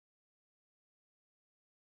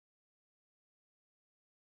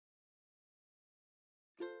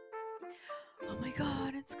Oh my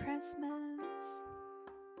god, it's Christmas.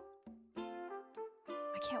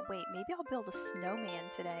 I can't wait. Maybe I'll build a snowman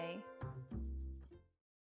today.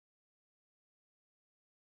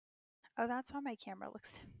 Oh, that's how my camera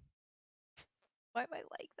looks. Why am I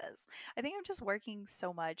like this? I think I'm just working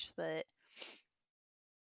so much that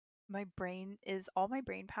all my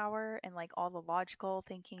brain power and like all the logical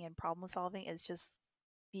thinking and problem solving is just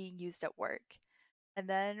being used at work. And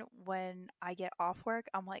then when I get off work,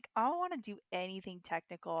 I'm like, I don't want to do anything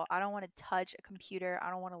technical. I don't want to touch a computer. I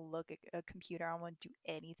don't want to look at a computer. I don't want to do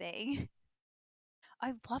anything.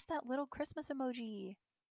 I love that little Christmas emoji.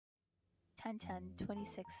 10, 10,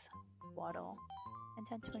 26 waddle. And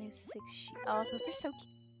 10, 26 sheep. Oh, those are so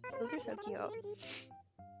cute. Those are so cute.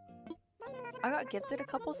 I got gifted a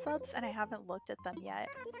couple subs and I haven't looked at them yet.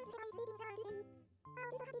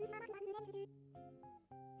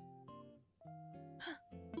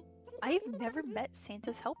 I've never met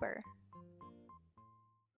Santa's helper.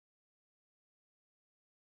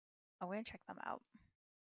 I'm gonna check them out.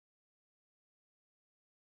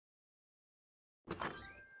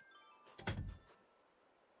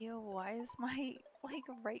 Ew, why is my like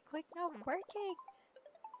right click not working?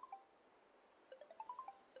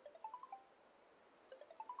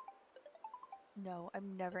 No,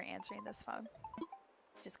 I'm never answering this phone.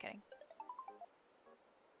 Just kidding.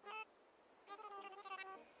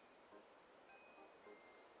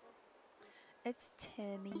 It's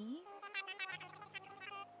Timmy.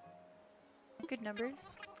 Good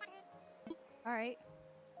numbers. Alright.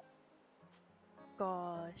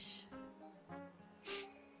 Gosh.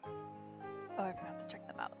 Oh, I forgot to check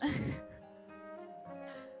them out.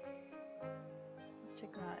 Let's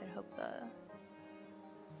check them out and hope the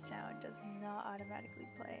sound does not automatically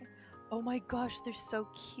play. Oh my gosh, they're so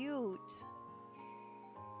cute.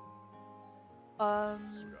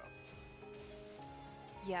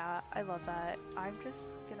 Yeah, I love that. I'm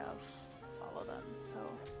just gonna follow them so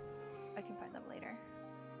I can find them later.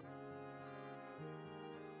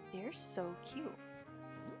 They're so cute.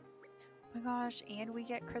 Oh my gosh, and we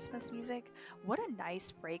get Christmas music. What a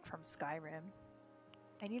nice break from Skyrim.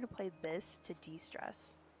 I need to play this to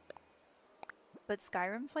de-stress. But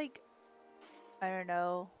Skyrim's like, I don't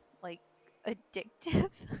know, like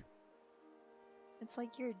addictive. It's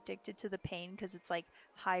like you're addicted to the pain because it's like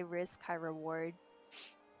high risk, high reward.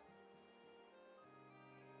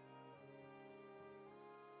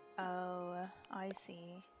 Oh, I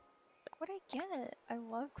see. What'd I get? I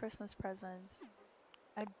love Christmas presents.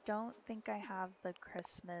 I don't think I have the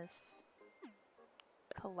Christmas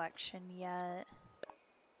collection yet.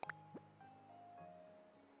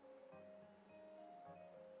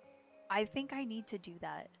 I think I need to do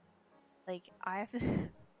that. Like, I've...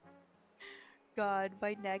 God,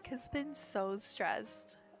 my neck has been so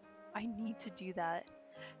stressed. I need to do that.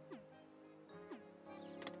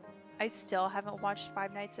 I still haven't watched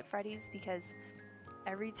Five Nights at Freddy's because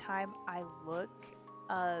every time I look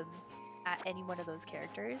at any one of those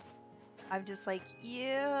characters, I'm just like,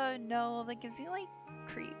 yeah, no, that gives you like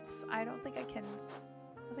creeps. I don't think I can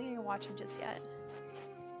watch them just yet.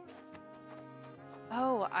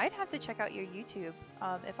 Oh, I'd have to check out your YouTube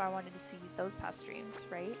if I wanted to see those past streams,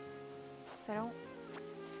 right? So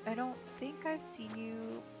I don't think I've seen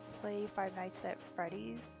you play Five Nights at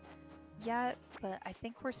Freddy's yet, but I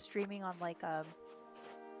think we're streaming on like I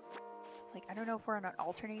don't know if we're on an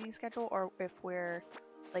alternating schedule or if we're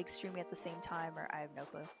like streaming at the same time, or I have no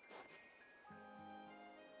clue.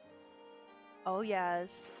 Oh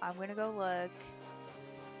yes, I'm gonna go look.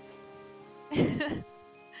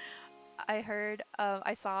 I heard,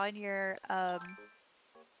 I saw in your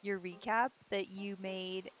recap that you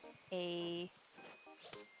made a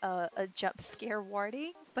jump scare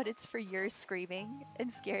warning, but it's for your screaming and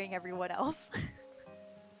scaring everyone else.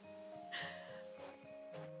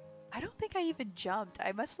 I don't think I even jumped.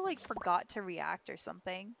 I must have like forgot to react or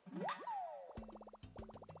something.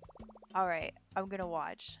 Alright, I'm gonna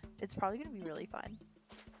watch. It's probably gonna be really fun.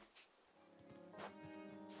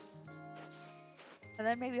 And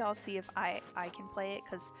then maybe I'll see if I can play it,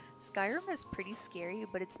 because Skyrim is pretty scary,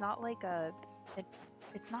 but it's not like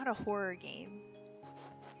it's not a horror game.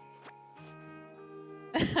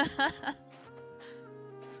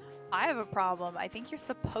 I have a problem. I think you're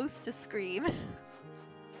supposed to scream.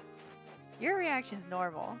 Your reaction's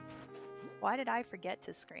normal. Why did I forget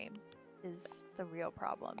to scream is the real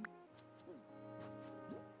problem.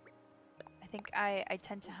 I think I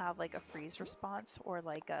tend to have like a freeze response, or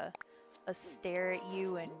like a stare at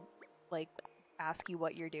you and like ask you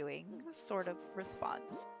what you're doing sort of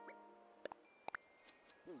response.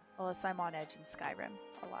 Unless I'm on edge in Skyrim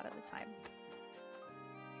a lot of the time.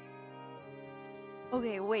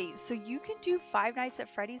 Okay, wait, so you can do Five Nights at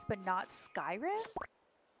Freddy's but not Skyrim?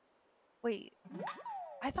 Wait,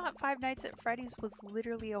 I thought Five Nights at Freddy's was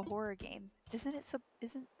literally a horror game. Isn't it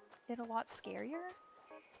a lot scarier?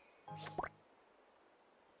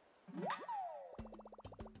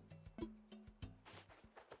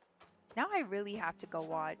 Now I really have to go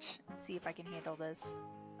watch and see if I can handle this.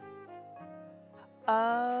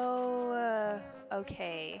 Oh,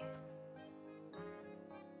 okay.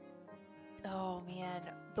 Oh man,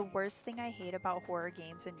 the worst thing I hate about horror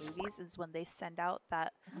games and movies is when they send out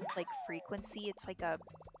that like frequency. It's like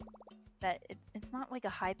it's not like a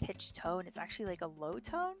high-pitched tone, it's actually like a low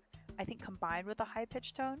tone, I think combined with a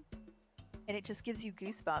high-pitched tone, and it just gives you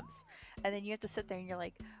goosebumps. And then you have to sit there and you're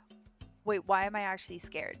like, wait, why am I actually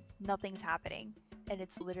scared? Nothing's happening. And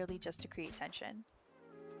it's literally just to create tension.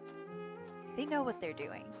 They know what they're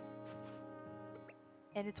doing.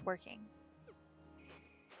 And it's working.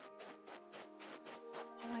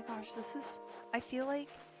 Oh my gosh, I feel like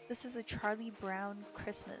this is a Charlie Brown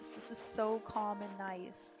Christmas. This is so calm and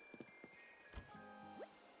nice.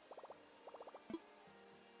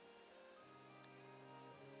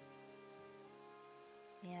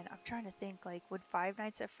 Man, I'm trying to think, like, would Five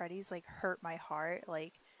Nights at Freddy's, like, hurt my heart?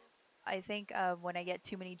 Like, I think when I get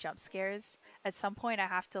too many jump scares, at some point I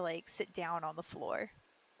have to, like, sit down on the floor.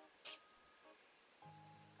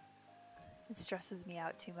 It stresses me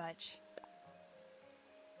out too much.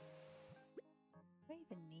 What do I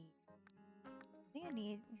even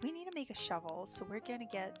need? We need to make a shovel, so we're gonna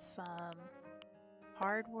get some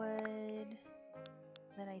hardwood.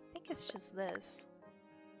 Then I think it's just this.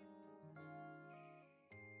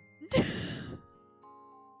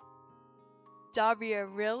 Dabria,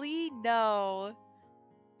 really? No.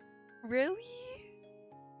 Really?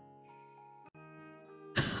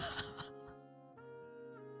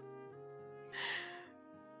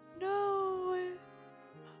 No.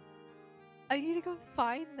 I need to go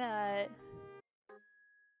find that.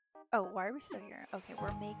 Oh, why are we still here? Okay,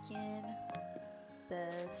 we're making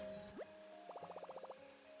this.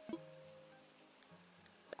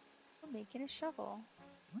 We're making a shovel.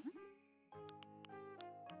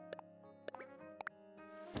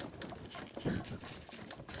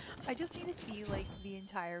 I just need to see, like, the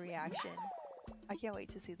entire reaction. I can't wait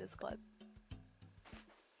to see this clip.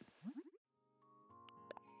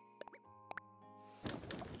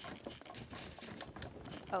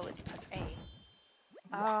 Oh, it's press A.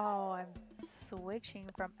 Oh, I'm switching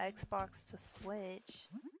from Xbox to Switch.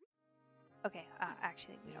 Okay,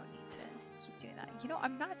 actually, we don't need to keep doing that. You know,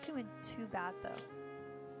 I'm not doing too bad, though.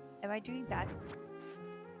 Am I doing bad?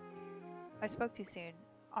 I spoke too soon.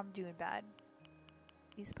 I'm doing bad.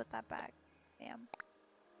 Please put that back. Bam.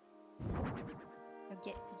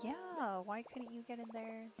 Yeah, why couldn't you get in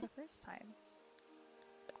there the first time?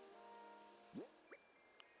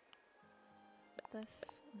 This,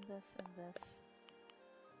 and this, and this.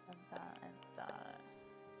 And that, and that.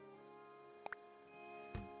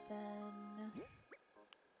 Then...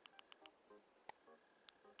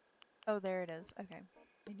 Oh, there it is. Okay.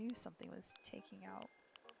 I knew something was taking out.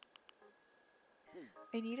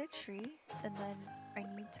 I need a tree, and then I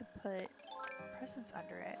need to put presents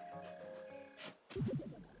under it.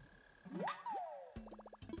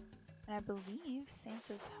 And I believe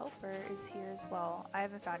Santa's helper is here as well. I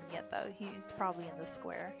haven't found him yet, though. He's probably in the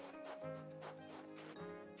square.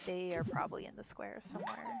 They are probably in the square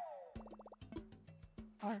somewhere.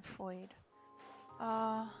 Arfoid.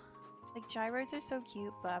 Like, gyroids are so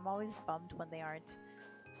cute, but I'm always bummed when they aren't.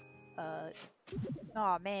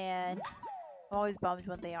 Aw, man. I'm always bummed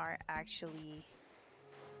when they aren't actually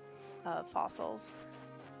fossils.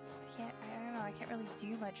 I don't know, I can't really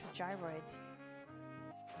do much with gyroids.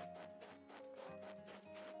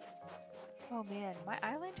 Oh man, my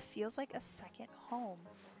island feels like a second home.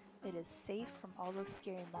 It is safe from all those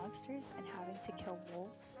scary monsters and having to kill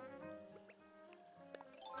wolves.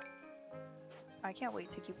 I can't wait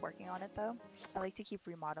to keep working on it though. I like to keep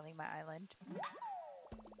remodeling my island.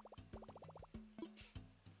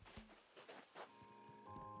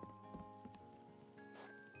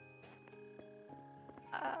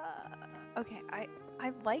 Okay, I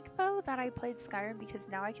like though that I played Skyrim because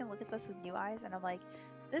now I can look at this with new eyes and I'm like,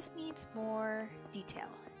 this needs more detail.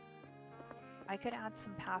 I could add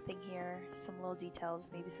some pathing here, some little details,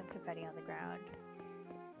 maybe some confetti on the ground.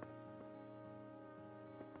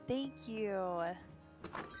 Thank you.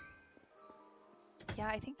 Yeah,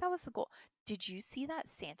 I think that was the goal. Did you see that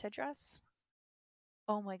Santa dress?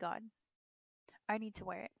 Oh my god. I need to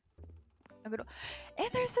wear it. I'm gonna... And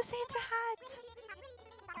there's the Santa hat!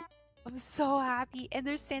 I'm so happy. And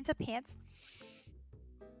there's Santa pants.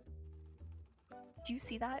 Do you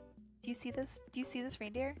see that? Do you see this? Do you see this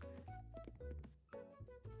reindeer?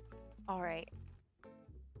 All right.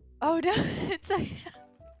 Oh no, it's a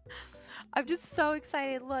I'm just so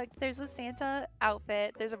excited. Look, there's a Santa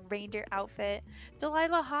outfit. There's a reindeer outfit.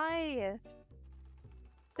 Delilah, hi.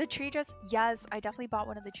 The tree dress. Yes, I definitely bought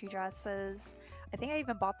one of the tree dresses. I think I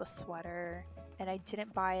even bought the sweater. And I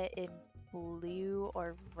didn't buy it in blue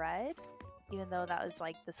or red, even though that was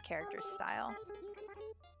like this character's style.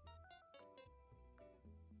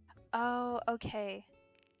 Oh, okay.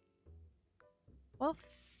 Well,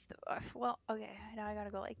 well, okay. Now I gotta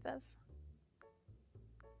go like this.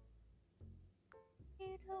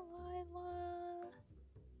 Hey, Delilah.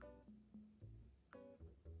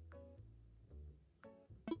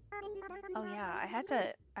 Oh yeah, I had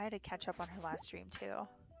to catch up on her last stream too.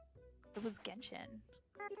 It was Genshin.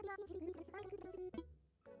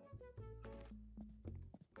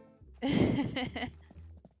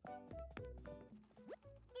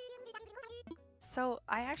 So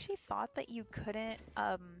I actually thought that you couldn't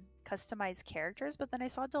customize characters, but then I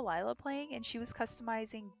saw Delilah playing and she was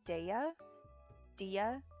customizing Dia.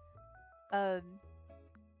 Um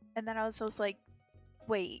and then I was just like,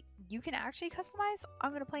 wait, you can actually customize?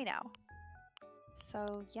 I'm gonna play now.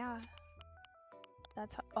 So yeah.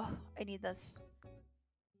 That's how oh, I need this.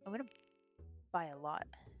 I'm gonna buy a lot.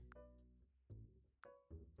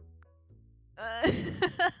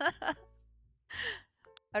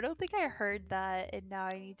 I don't think I heard that, and now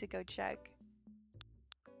I need to go check.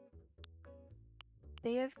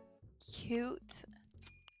 They have cute.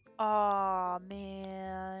 Aw,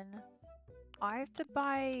 man. I have to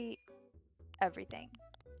buy everything.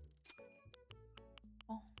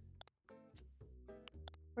 Oh.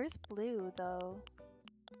 Where's blue, though?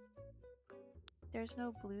 There's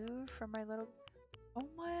no blue for my little... Oh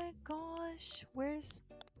my gosh. Where's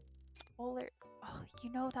Polar? Oh,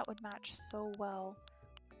 you know that would match so well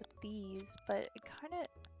with these, but it kind of...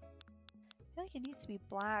 I feel like it needs to be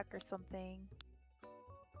black or something.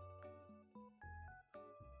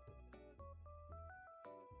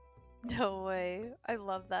 No way. I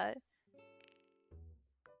love that.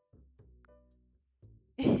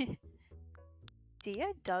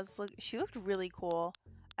 Dia does look... She looked really cool.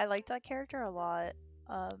 I liked that character a lot.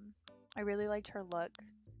 I really liked her look.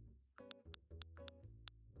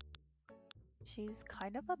 She's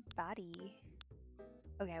kind of a baddie.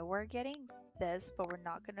 Okay, we're getting this, but we're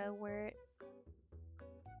not gonna wear it.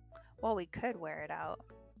 Well, we could wear it out.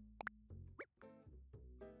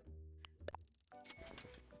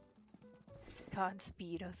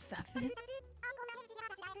 Godspeed 07.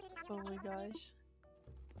 Oh my gosh.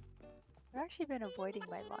 I've actually been avoiding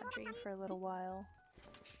my laundry for a little while.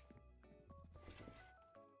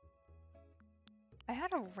 I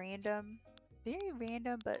had a very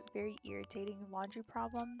random but very irritating laundry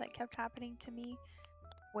problem that kept happening to me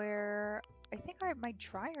where I think my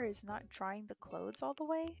dryer is not drying the clothes all the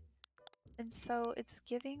way. And so it's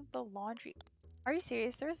giving the laundry... Are you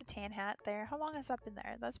serious? There was a tan hat there. How long has that been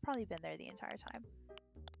there? That's probably been there the entire time.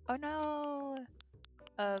 Oh no!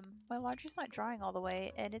 My laundry's not drying all the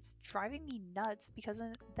way, and it's driving me nuts because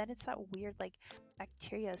then it's that weird, like,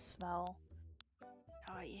 bacteria smell.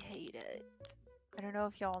 Oh, I hate it. I don't know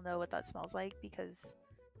if y'all know what that smells like because,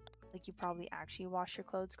 like, you probably actually wash your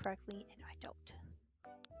clothes correctly, and I don't.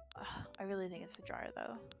 Ugh, I really think it's the dryer,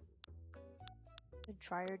 though. The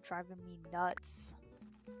dryer driving me nuts.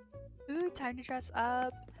 Ooh, time to dress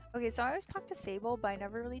up. Okay, so I always talk to Sable, but I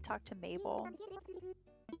never really talked to Mabel.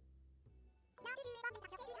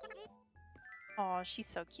 Aw, she's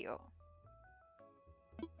so cute.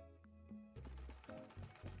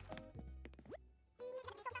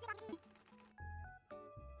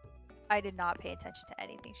 I did not pay attention to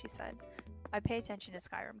anything she said. I pay attention to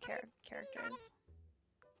Skyrim characters.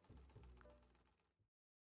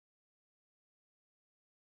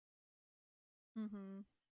 Mm-hmm.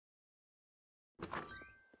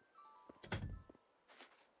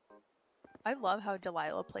 I love how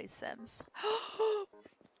Delilah plays Sims.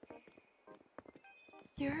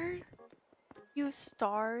 You have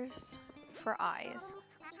stars for eyes.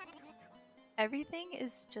 Everything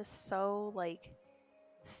is just so, like,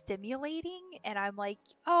 stimulating, and I'm like,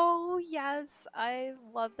 oh yes, I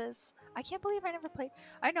love this. I can't believe I never played.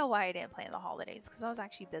 I know why I didn't play in the holidays, because I was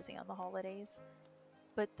actually busy on the holidays.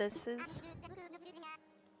 But this is...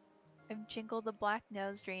 I'm Jingle the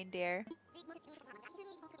Black-Nosed Reindeer.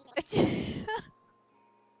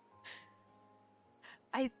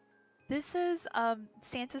 This is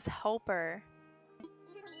Santa's helper.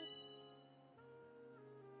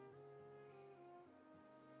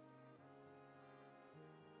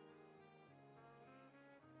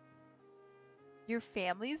 Your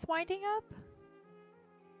family's winding up?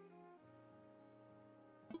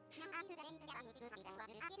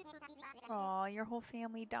 Aw, your whole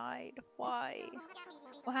family died. Why?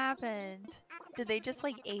 What happened? Did they just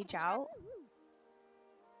like age out?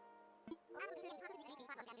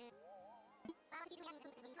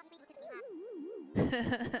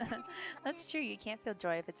 That's true. You can't feel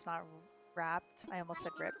joy if it's not wrapped. I almost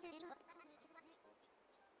said ripped.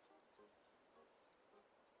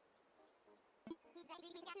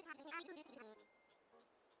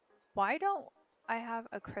 Why don't I have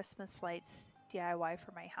a Christmas lights DIY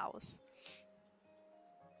for my house?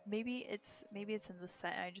 Maybe it's in the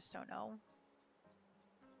set. I just don't know.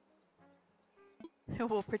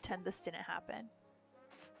 We'll pretend this didn't happen.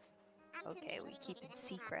 Okay, we keep it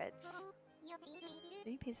secrets.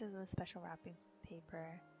 3 pieces of the special wrapping paper.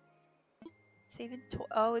 Saving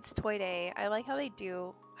oh, it's toy day. I like how they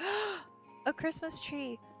do a Christmas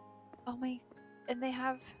tree. Oh my, and they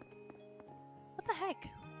have, what the heck?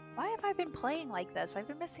 Why have I been playing like this? I've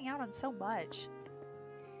been missing out on so much.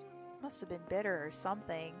 Must have been bitter or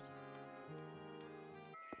something.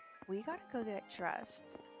 We gotta go get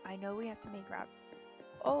dressed. I know we have to make wrap.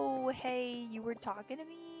 Oh, hey, you were talking to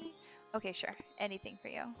me? Okay, sure. Anything for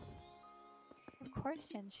you. Of course,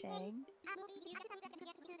 Jensheng.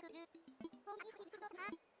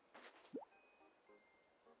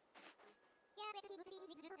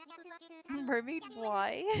 Mermaid,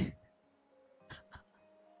 why?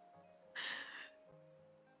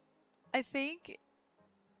 I think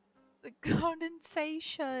the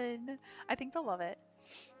condensation. I think they'll love it.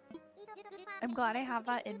 I'm glad I have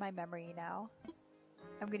that in my memory now.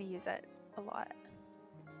 I'm gonna use it a lot.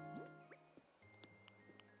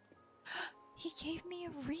 He gave me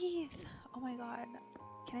a wreath! Oh my god.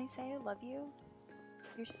 Can I say I love you?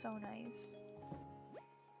 You're so nice.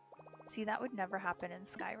 See, that would never happen in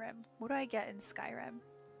Skyrim. What do I get in Skyrim?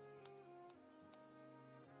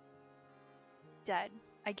 Dead.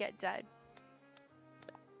 I get dead.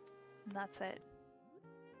 And that's it.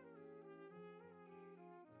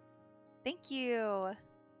 Thank you!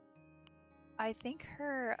 I think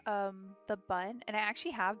her, the bun, and I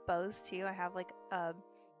actually have bows too. I have like, I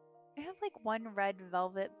have like one red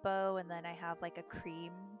velvet bow and then I have like a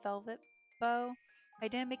cream velvet bow. I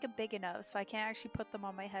didn't make it big enough, so I can't actually put them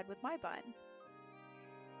on my head with my bun.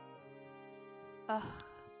 Ugh,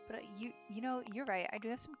 but you know, you're right. I do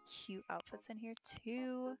have some cute outfits in here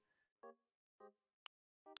too.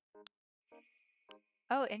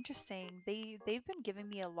 Oh, interesting. They've been giving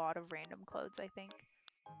me a lot of random clothes, I think.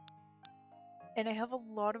 And I have a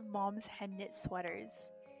lot of mom's hand knit sweaters.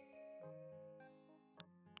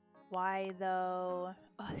 Why though?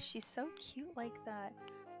 Oh, she's so cute like that.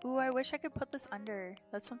 Ooh, I wish I could put this under.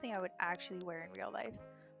 That's something I would actually wear in real life.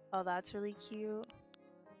 Oh, that's really cute.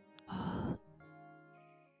 Oh.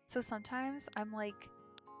 So sometimes I'm like,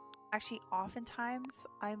 actually oftentimes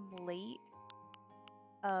I'm late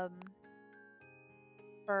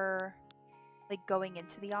for like going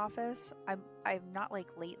into the office. I'm not like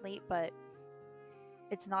late, but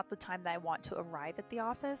it's not the time that I want to arrive at the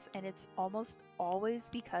office, and it's almost always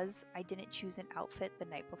because I didn't choose an outfit the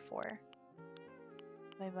night before.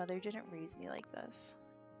 My mother didn't raise me like this.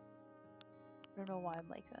 I don't know why I'm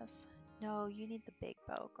like this. No, you need the big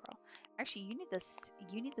bow, girl. Actually, you need this.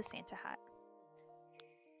 You need the Santa hat.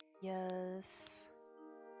 Yes.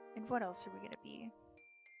 And what else are we gonna be?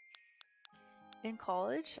 In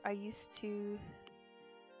college, I used to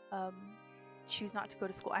choose not to go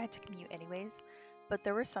to school. I had to commute anyways, but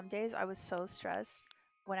there were some days I was so stressed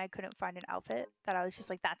when I couldn't find an outfit that I was just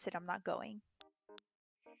like, that's it, I'm not going.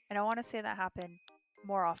 And I want to say that happened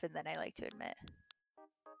more often than I like to admit.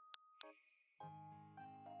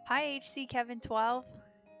 Hi, HC Kevin 12.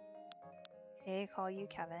 Hey, I call you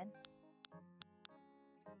Kevin.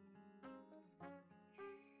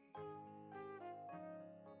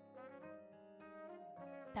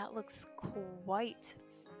 That looks quite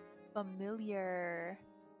familiar.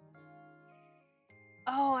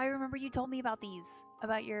 Oh, I remember you told me about these,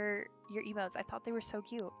 about your emotes. I thought they were so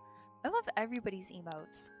cute. I love everybody's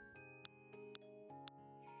emotes.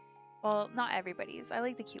 Well, not everybody's. I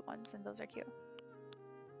like the cute ones, and those are cute.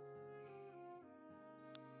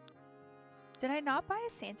 Did I not buy a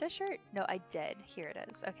Santa shirt? No, I did. Here it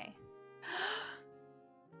is. Okay.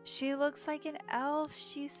 She looks like an elf.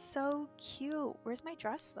 She's so cute. Where's my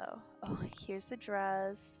dress, though? Oh, here's the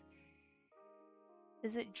dress.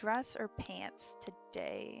 Is it dress or pants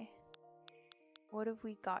today? What have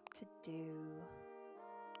we got to do?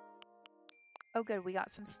 Oh, good. We got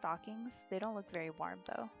some stockings. They don't look very warm,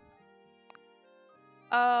 though.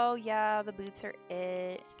 Oh, yeah. The boots are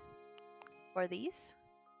it. Or these?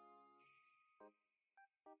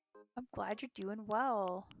 I'm glad you're doing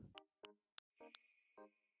well.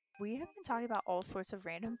 We have been talking about all sorts of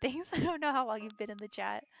random things. I don't know how long you've been in the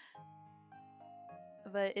chat,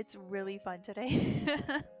 but it's really fun today.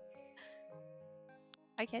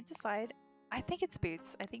 I can't decide. I think it's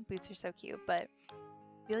boots. I think boots are so cute, but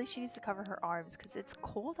I feel like she needs to cover her arms because it's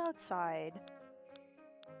cold outside.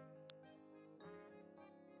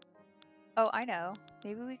 Oh, I know.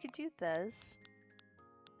 Maybe we could do this.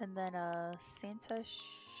 And then Santa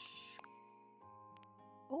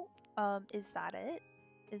oh, is that it?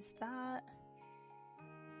 Is that...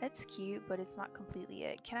 It's cute, but it's not completely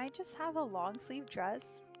it. Can I just have a long sleeve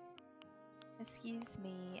dress? Excuse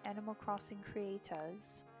me, Animal Crossing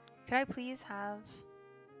creators. Could I please have...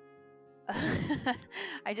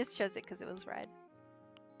 I just chose it because it was red.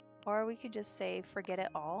 Or we could just say forget it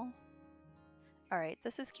all. Alright,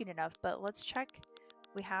 this is cute enough, but let's check.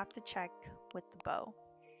 We have to check with the bow.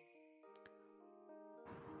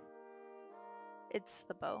 It's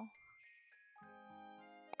the bow.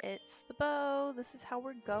 It's the bow. This is how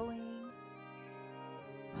we're going.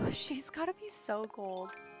 Oh, she's gotta be so cold.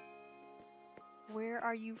 Where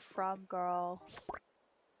are you from, girl?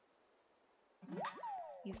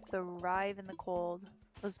 You thrive in the cold.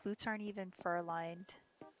 Those boots aren't even fur-lined.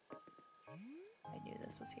 I knew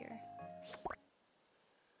this was here.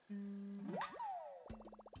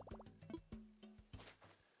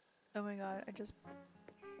 Oh my god, I just...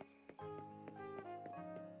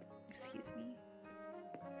 Excuse me.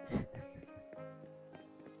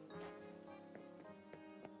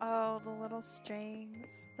 Oh, the little strings,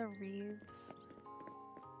 the wreaths.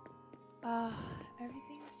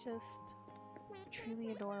 Everything's just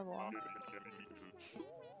truly adorable.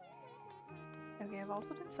 Okay, I've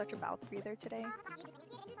also been such a mouth breather today.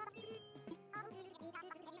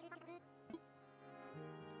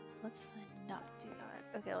 Let's not do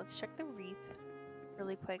that. Okay, let's check the wreath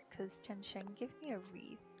really quick because Chen Sheng, give me a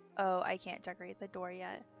wreath. Oh, I can't decorate the door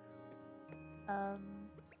yet.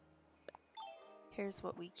 Here's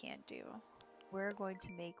what we can't do. We're going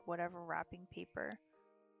to make whatever wrapping paper.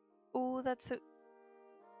 Oh, that's so...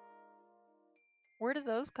 Where do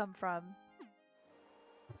those come from?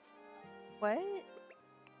 What?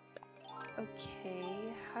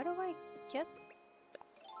 Okay, how do I get...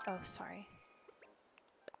 Oh, sorry.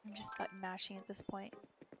 I'm just button mashing at this point.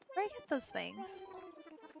 Where do I get those things?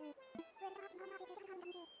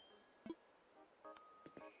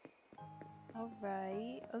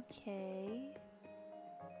 Alright, okay.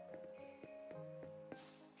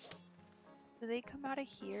 Do they come out of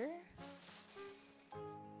here?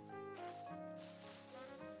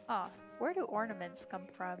 Ah, where do ornaments come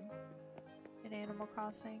from in Animal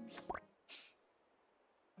Crossing?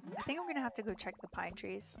 I think I'm gonna have to go check the pine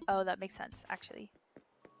trees. Oh, that makes sense, actually.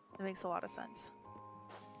 That makes a lot of sense.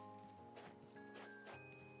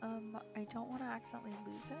 I don't want to accidentally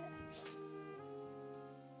lose it.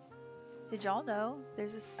 Did y'all know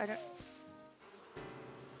there's this... I don't...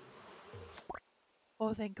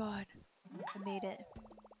 Oh, thank God. I made it.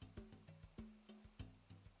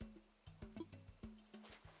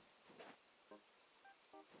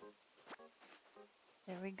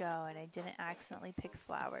 There we go, and I didn't accidentally pick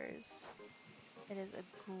flowers. It is a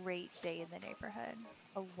great day in the neighborhood.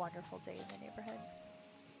 A wonderful day in the neighborhood.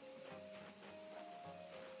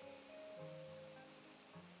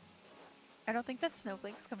 I don't think that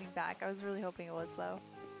Snowflake's coming back. I was really hoping it was, though.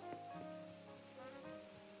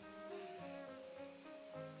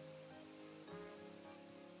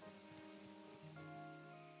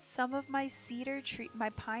 Some of my my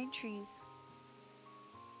pine trees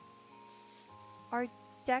are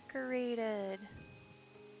decorated.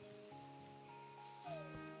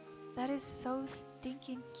 That is so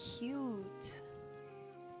stinking cute.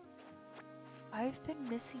 I've been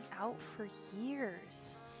missing out for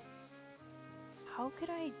years. How could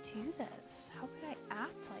I do this? How could I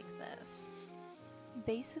act like this?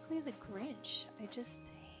 Basically the Grinch. I just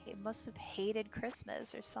must have hated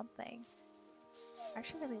Christmas or something. I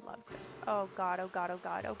actually really love Christmas. Oh god, oh god, oh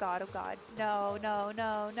god, oh god, oh god. No, no,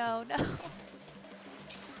 no, no, no.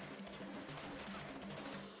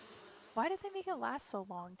 Why did they make it last so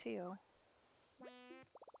long, too?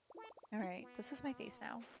 Alright, this is my face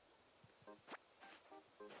now.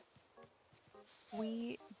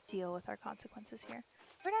 We deal with our consequences here.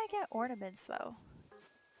 Where did I get ornaments, though?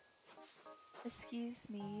 Excuse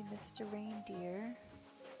me, Mr. Reindeer.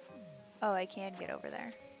 Oh, I can get over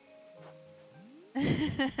there.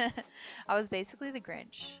 I was basically the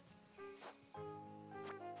Grinch.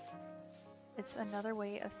 It's another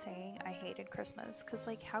way of saying I hated Christmas, because,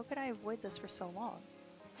 like, how could I avoid this for so long?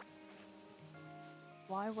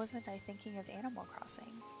 Why wasn't I thinking of Animal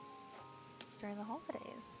Crossing during the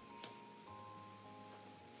holidays?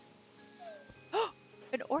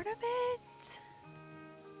 An ornament!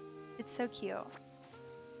 It's so cute.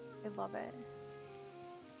 I love it.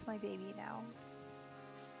 It's my baby now.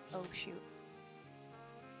 Oh shoot.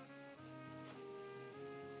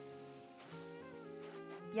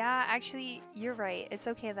 Yeah, actually, you're right. It's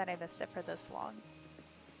okay that I missed it for this long.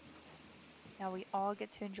 Now we all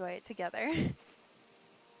get to enjoy it together.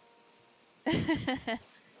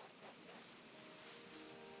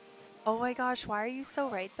 Oh my gosh, why are you so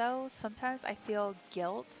right though? Sometimes I feel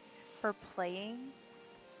guilt for playing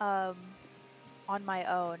um on my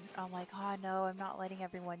own. I'm like, oh no, I'm not letting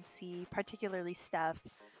everyone see, particularly Steph.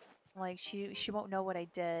 I'm like she won't know what I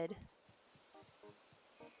did.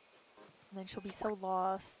 And then she'll be so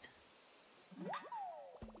lost.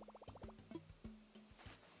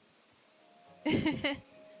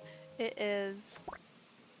 It is.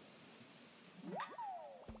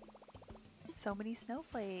 So many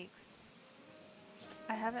snowflakes.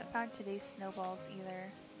 I haven't found today's snowballs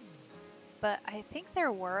either. But I think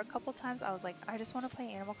there were a couple times I was like, I just want to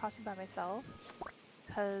play Animal Crossing by myself.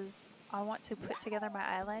 Because I want to put together my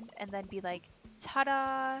island and then be like,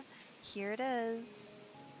 ta-da! Here it is.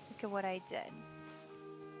 Look at what I did.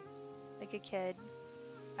 Like a kid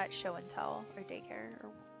at show and tell or daycare or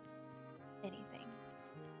anything.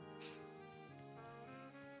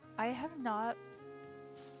 I have not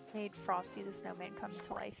made Frosty the Snowman come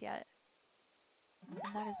to life yet. And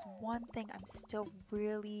that is one thing I'm still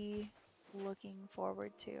really looking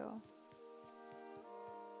forward to.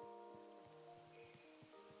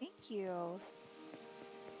 Thank you.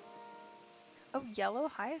 Oh, yellow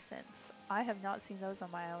hyacinths. I have not seen those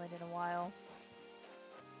on my island in a while.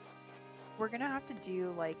 We're gonna have to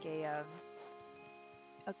do like a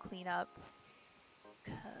cleanup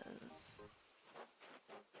because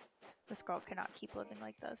this girl cannot keep living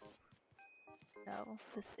like this. No,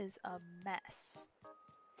 this is a mess.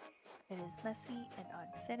 It is messy and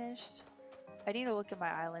unfinished. I need to look at my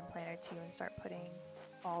island planner too and start putting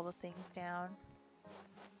all the things down.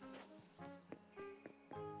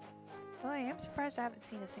 Well, I am surprised I haven't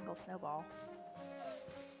seen a single snowball.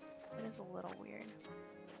 It is a little weird.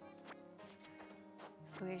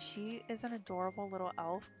 Okay, she is an adorable little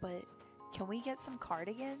elf, but can we get some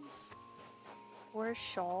cardigans? Or a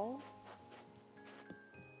shawl?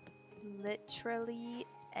 Literally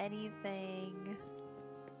anything.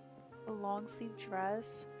 A long sleeve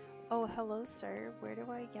dress. Oh, hello, sir. Where do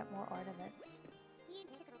I get more ornaments?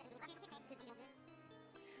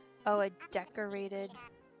 Oh, a decorated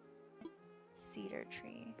cedar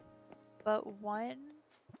tree. But one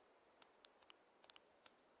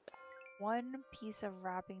piece of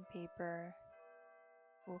wrapping paper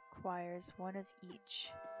requires one of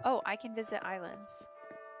each. Oh, I can visit islands.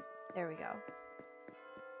 There we go.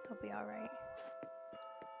 I'll be alright.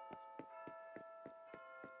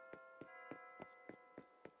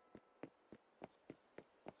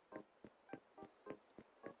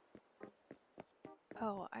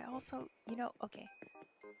 Oh, I also, you know, okay.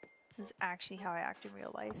 This is actually how I act in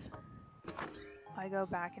real life. I go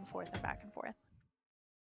back and forth and back and forth.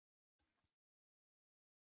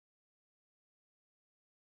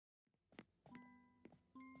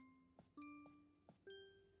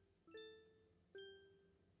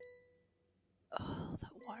 Oh,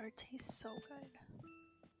 that water tastes so good.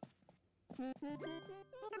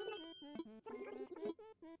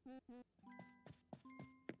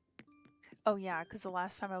 Oh yeah, because the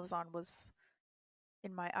last time I was on was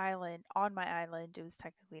in my island. On my island, it was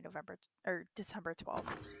technically November or December 12th.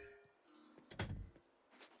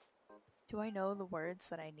 Do I know the words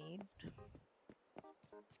that I need?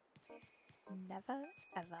 Never,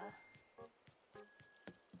 ever.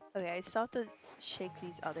 Okay, I still have to shake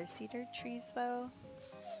these other cedar trees though.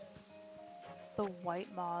 The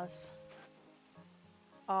white moss.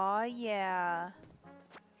 Aw, yeah.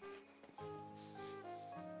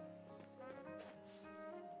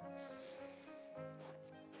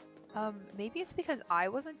 Maybe it's because I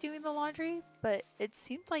wasn't doing the laundry, but it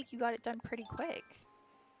seemed like you got it done pretty quick.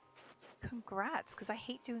 Congrats, because I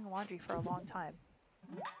hate doing laundry for a long time.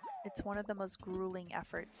 It's one of the most grueling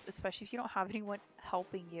efforts, especially if you don't have anyone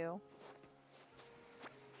helping you.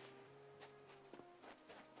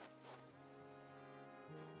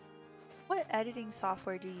 What editing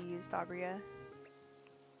software do you use, Dabria?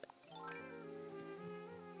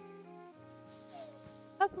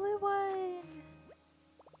 A blue one!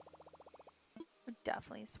 We're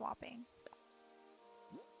definitely swapping.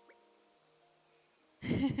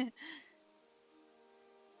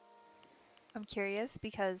 I'm curious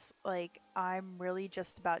because, like, I'm really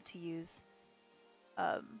just about to use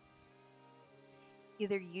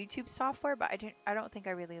either YouTube software, but I don't think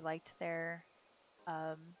I really liked their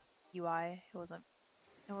UI.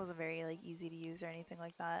 It It wasn't very like easy to use or anything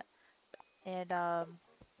like that. And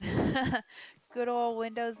good old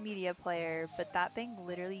Windows Media Player, but that thing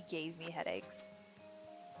literally gave me headaches.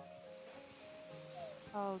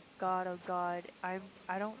 Oh god, oh god. I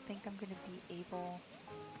don't think I'm gonna be able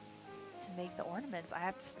to make the ornaments. I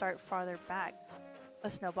have to start farther back. A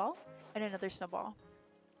snowball and another snowball.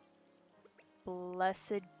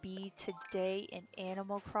 Blessed be today in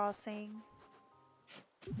Animal Crossing.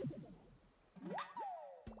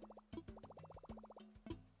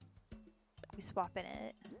 We swap in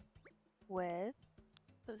it with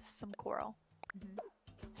some coral.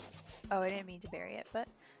 Oh, I didn't mean to bury it, but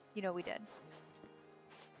you know we did.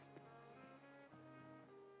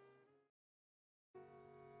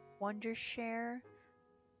 Wondershare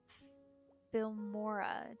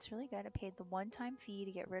Filmora. It's really good. I paid the one-time fee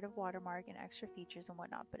to get rid of watermark and extra features and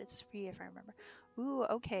whatnot, but it's free if I remember. Ooh,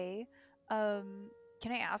 okay.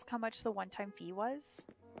 Can I ask how much the one-time fee was?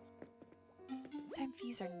 One-time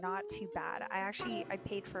fees are not too bad. I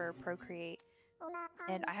paid for Procreate,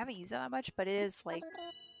 and I haven't used it that much, but it is like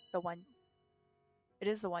it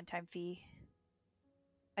is the one-time fee,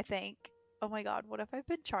 I think. Oh my god, what have I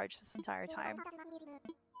been charged this entire time?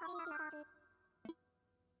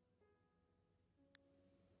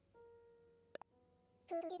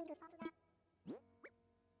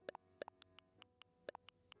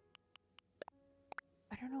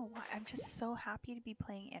 I don't know why. I'm just so happy to be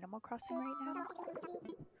playing Animal Crossing right now.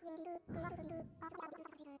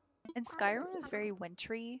 And Skyrim is very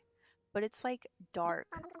wintry, but it's like dark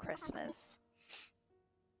Christmas.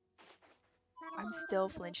 I'm still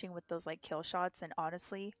flinching with those like kill shots, and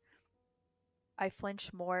honestly, I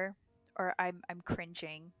flinch more, or I'm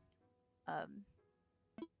cringing.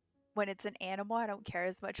 When it's an animal, I don't care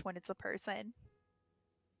as much when it's a person.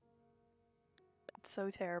 It's so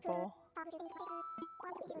terrible.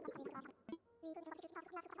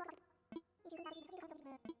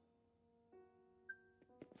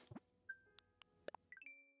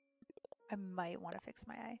 I might want to fix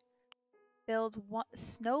my eye. Build one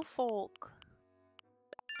snowfolk.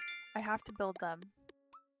 I have to build them.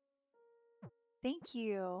 Thank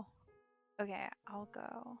you. Okay, I'll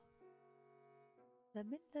go. Let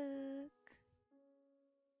me look.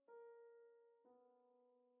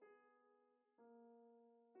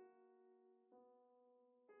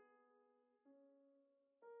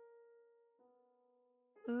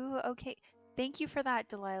 Ooh, okay. Thank you for that,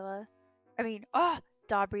 Delilah. I mean,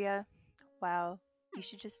 Dabria. Wow. You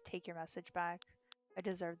should just take your message back. I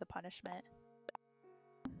deserve the punishment.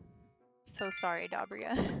 So sorry,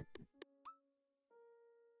 Dabria.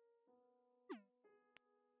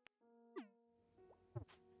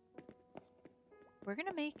 We're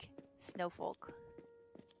gonna make snowfolk.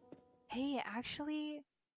 Hey, actually,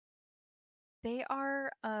 they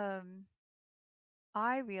are,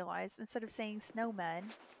 I realized instead of saying snowmen,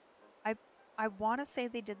 I want to say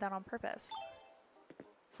they did that on purpose.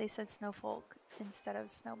 They said snowfolk instead of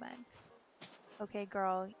snowmen. Okay,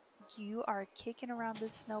 girl, you are kicking around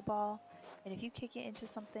this snowball, and if you kick it into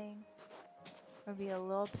something, I'm gonna be a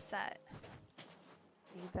little upset.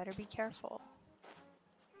 You better be careful.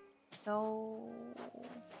 No.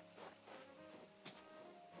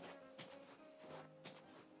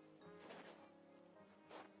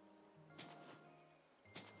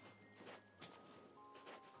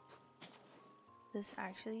 This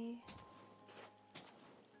actually...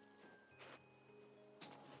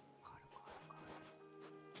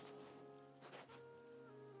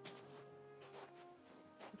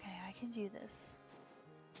 Okay, I can do this.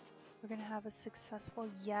 We're gonna have a successful...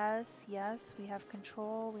 Yes, yes, we have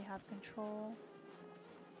control, we have control.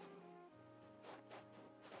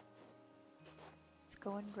 It's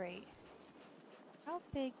going great. How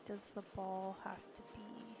big does the ball have to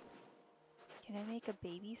be? Can I make a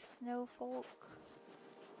baby snowfolk?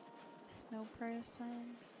 Snow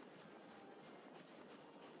person?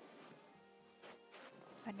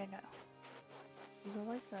 I don't know. You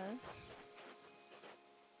go like this.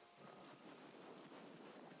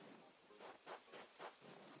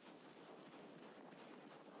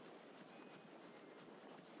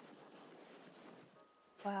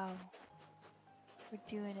 Wow. We're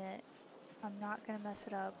doing it. I'm not gonna mess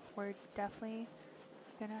it up. We're definitely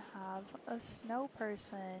gonna have a snow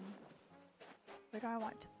person. Where do I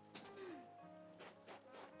want to?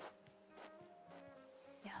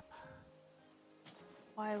 Yep.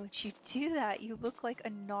 Why would you do that? You look like a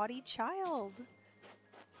naughty child.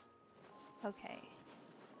 Okay.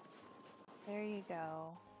 There you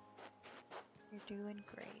go. You're doing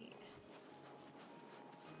great.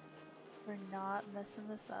 We're not messing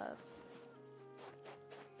this up.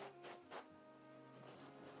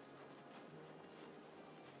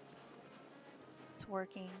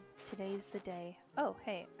 working. Today's the day. Oh,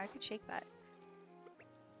 hey, I could shake that.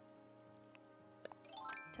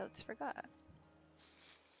 Totes forgot.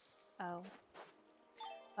 Oh.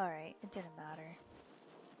 Alright, it didn't matter.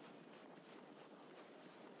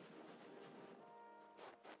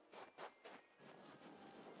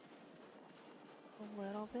 A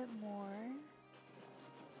little bit more.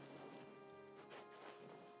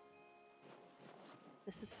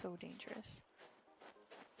 This is so dangerous.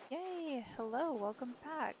 Yay! Hello, welcome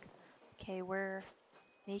back. Okay, we're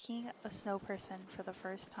making a snow person for the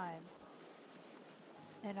first time.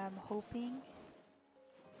 And I'm hoping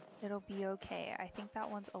it'll be okay. I think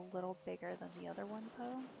that one's a little bigger than the other one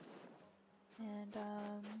though. And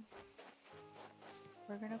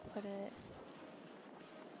we're gonna put it...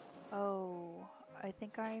 Oh, I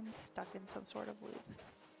think I'm stuck in some sort of loop.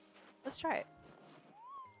 Let's try it.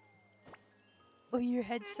 Oh, your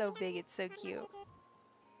head's so big, it's so cute.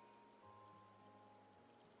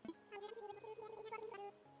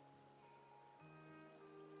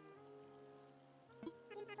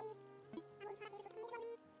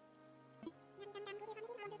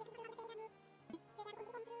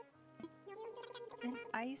 An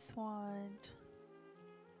ice wand.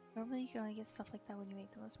 Normally you can only get stuff like that when you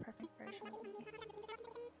make the most perfect version of me.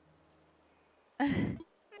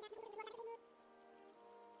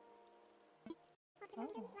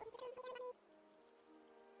 Oh.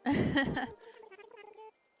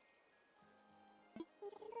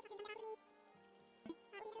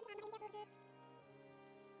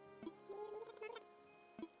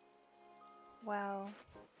 Wow.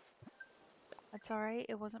 That's alright,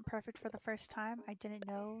 it wasn't perfect for the first time. I didn't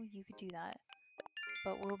know you could do that.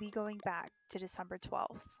 But we'll be going back to December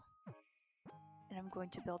 12th. And I'm going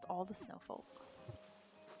to build all the snowfolk.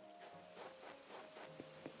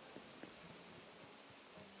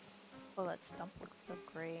 Oh, that stump looks so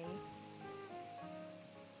gray.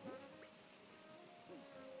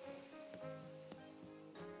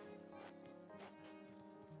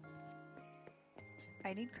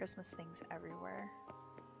 I need Christmas things everywhere.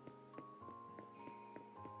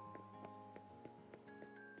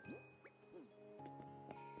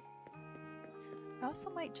 I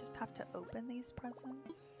also might just have to open these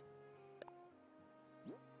presents.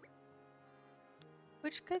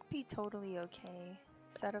 Which could be totally okay.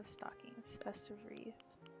 Set of stockings, festive wreath.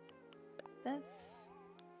 This.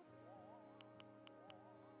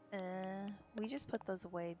 We just put those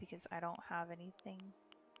away because I don't have anything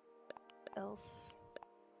else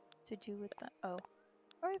to do with them. Oh,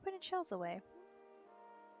 or we put shells away.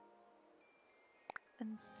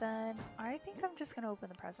 And then I think I'm just gonna open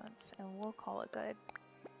the presents and we'll call it good.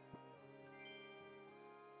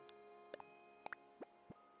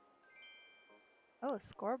 Oh, a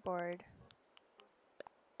scoreboard.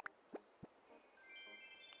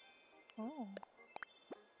 Oh.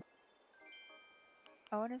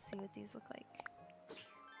 I want to see what these look like.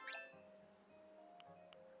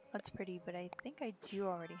 That's pretty, but I think I do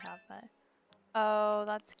already have that. Oh,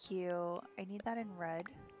 that's cute. I need that in red.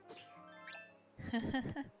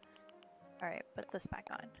 Alright, put this back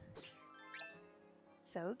on.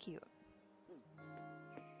 So cute.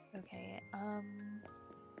 Okay,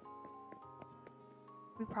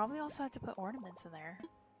 we probably also have to put ornaments in there.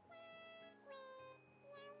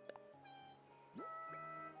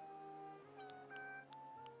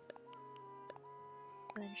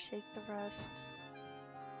 And then shake the rest.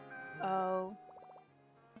 Oh.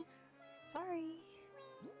 Sorry.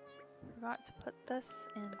 Forgot to put this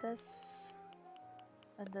and this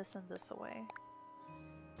and this and this away.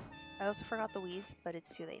 I also forgot the weeds, but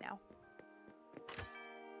it's too late now.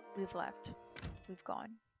 We've left. We've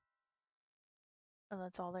gone. And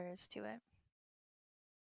that's all there is to it.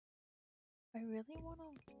 I really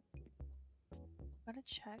gotta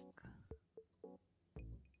check.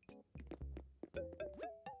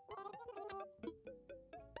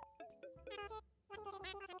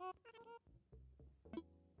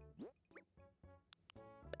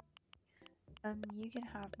 You can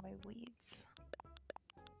have my weeds.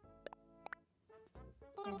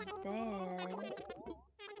 And then...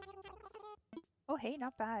 Oh, hey,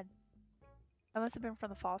 not bad. That must have been from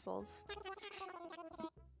the fossils.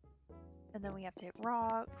 And then we have to hit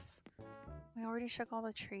rocks. We already shook all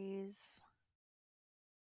the trees.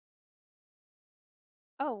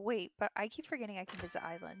 Oh, wait, but I keep forgetting I can visit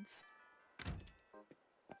islands.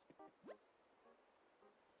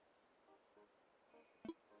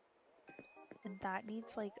 And that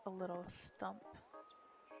needs like a little stump.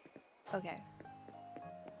 Okay.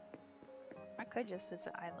 I could just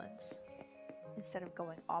visit islands instead of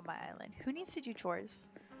going on my island. Who needs to do chores?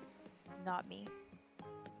 Not me.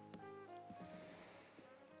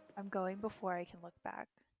 I'm going before I can look back.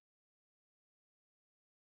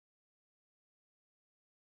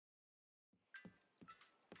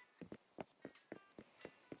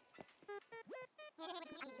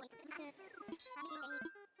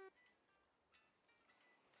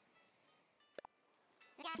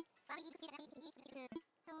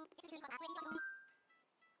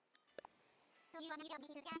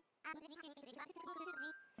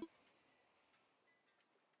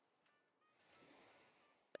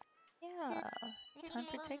 Yeah, time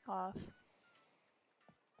for takeoff.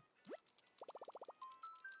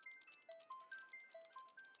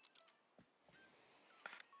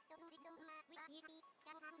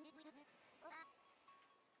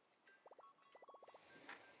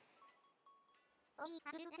 I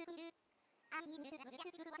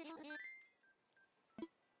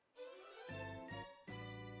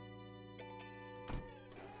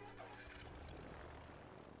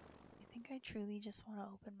think I truly just want to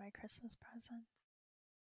open my Christmas presents.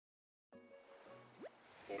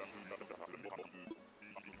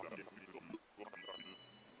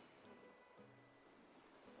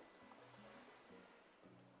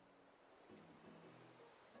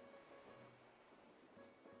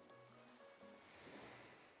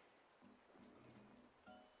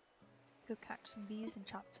 Go catch some bees and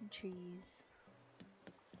chop some trees.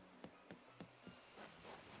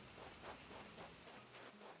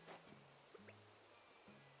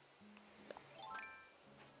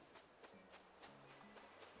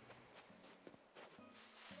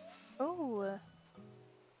 Oh!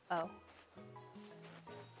 Oh.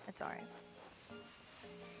 It's alright.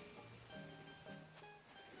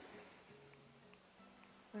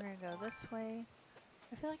 We're gonna go this way.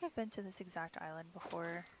 I feel like I've been to this exact island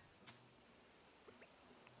before.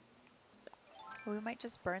 But we might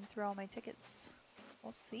just burn through all my tickets.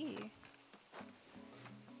 We'll see.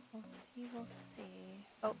 We'll see, we'll see.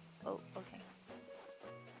 Oh, okay.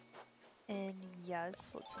 And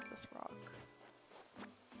yes, let's hit this rock.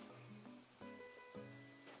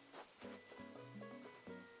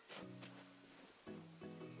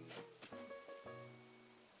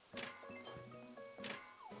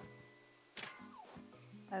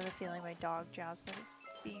 I have a feeling my dog Jasmine is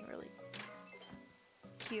being really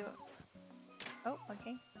cute. Oh,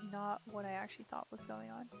 okay. Not what I actually thought was going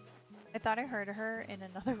on. I thought I heard her in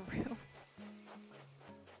another room.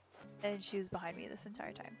 And she was behind me this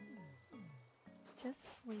entire time.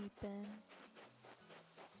 Just sleeping.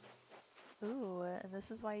 Ooh, and this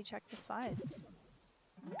is why you check the sides.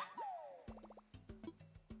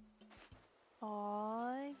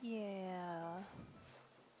 Aw, yeah.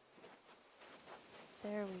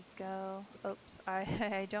 There we go. Oops,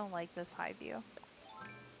 I don't like this high view.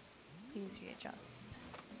 Please readjust.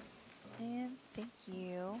 And thank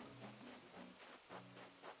you.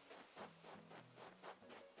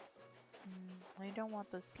 I don't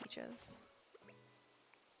want those peaches.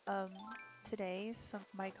 Today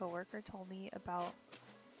my coworker told me about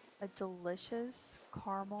a delicious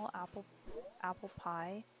caramel apple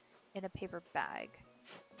pie in a paper bag.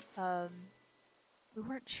 We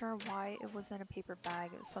weren't sure why it was in a paper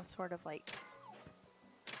bag. It was some sort of like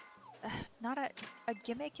not a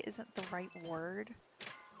gimmick isn't the right word,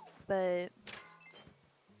 but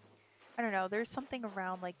I don't know, there's something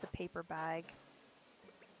around like the paper bag.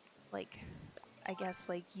 Like I guess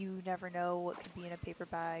like you never know what could be in a paper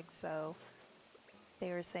bag, so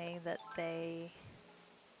they were saying that they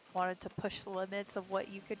wanted to push the limits of what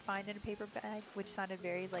you could find in a paper bag, which sounded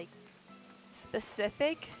very like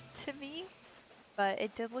specific to me, but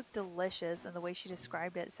it did look delicious, and the way she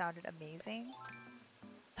described it sounded amazing.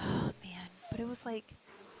 Oh man, but it was like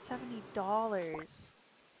 $70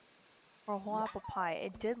 for a whole apple pie.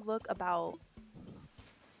 It did look about,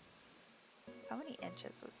 how many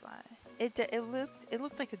inches was that? It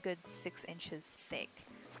looked like a good 6 inches thick.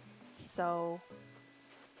 So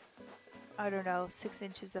I don't know, 6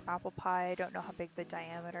 inches of apple pie. I don't know how big the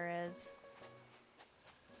diameter is,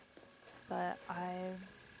 but I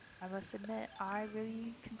must admit I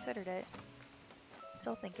really considered it.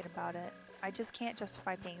 Still thinking about it. I just can't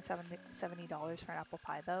justify paying $70 for an apple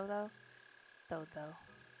pie though.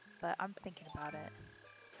 But I'm thinking about it.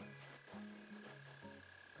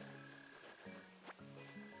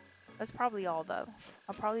 That's probably all though.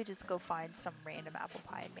 I'll probably just go find some random apple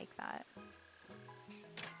pie and make that.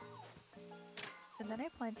 And then I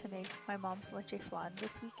plan to make my mom's leche flan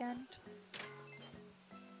this weekend.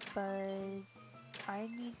 But I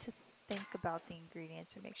need to think about the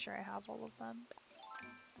ingredients and make sure I have all of them.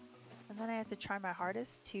 And then I have to try my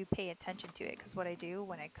hardest to pay attention to it, because what I do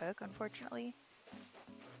when I cook, unfortunately,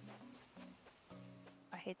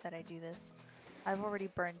 I hate that I do this. I've already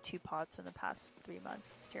burned 2 pots in the past 3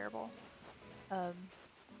 months. It's terrible.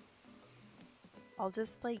 I'll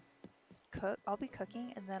just like cook. I'll be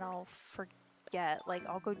cooking and then I'll forget. Like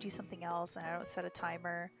I'll go do something else and I don't set a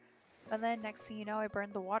timer. And then next thing you know, I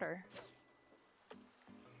burned the water.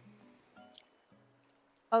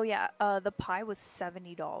 Oh yeah, the pie was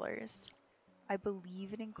 $70. I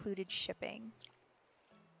believe it included shipping.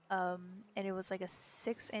 And it was like a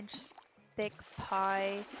 6-inch thick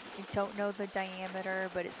pie. I don't know the diameter,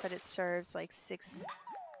 but it said it serves like six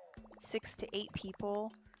to 8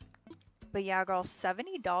 people. But yeah, girl,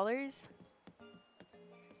 $70?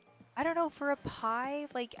 I don't know, for a pie,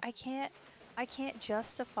 like I can't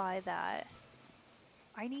justify that.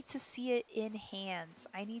 I need to see it in hands.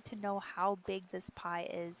 I need to know how big this pie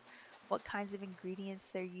is, what kinds of ingredients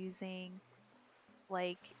they're using.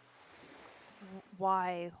 Like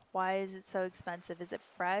why? Why is it so expensive? Is it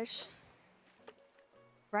fresh?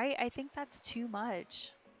 Right? I think that's too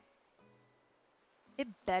much. It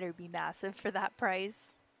better be massive for that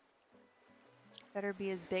price. Better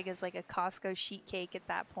be as big as like a Costco sheet cake at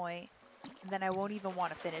that point. And then I won't even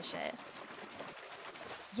want to finish it.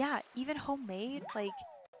 Yeah, even homemade, like,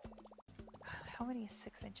 how many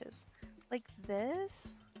 6 inches? Like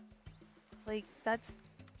this? Like, that's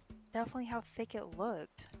definitely how thick it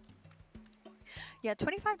looked. Yeah,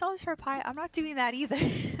 $25 for a pie, I'm not doing that either.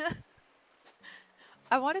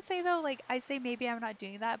 I want to say though, like, I say maybe I'm not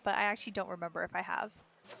doing that, but I actually don't remember if I have.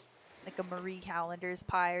 Like a Marie Callender's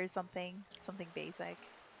pie or something. Something basic.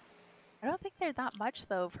 I don't think they're that much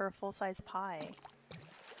though for a full-size pie.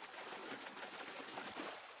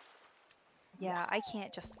 Yeah, I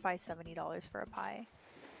can't justify $70 for a pie.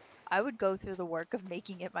 I would go through the work of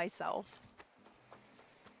making it myself.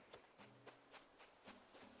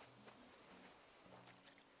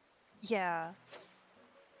 Yeah.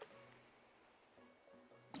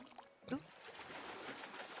 Oop.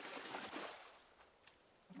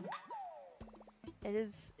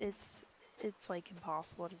 It's like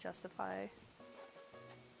impossible to justify.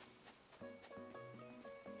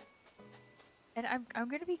 And I'm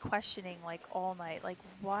gonna be questioning like all night, like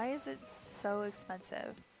why is it so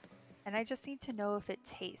expensive? And I just need to know if it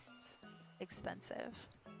tastes expensive.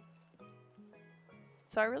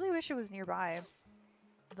 So I really wish it was nearby,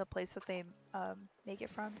 the place that they make it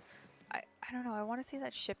from. I don't know, I want to say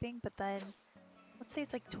that shipping, but then let's say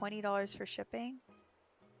it's like $20 for shipping.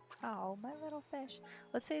 Oh, my little fish.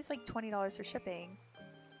 Let's say it's like $20 for shipping.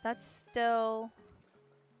 That's still...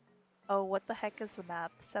 Oh, what the heck is the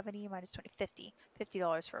math? 70 minus 20, 50.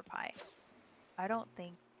 $50 for a pie. I don't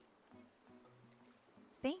think...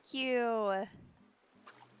 Thank you!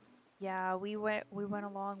 Yeah, we went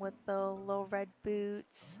along with the little red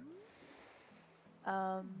boots.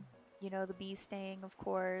 You know, the bee sting, of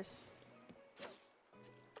course.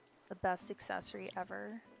 The best accessory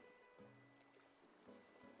ever.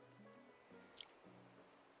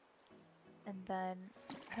 And then,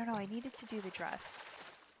 I don't know, I needed to do the dress.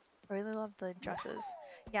 I really love the dresses.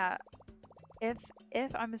 Yeah, if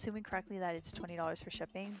I'm assuming correctly that it's $20 for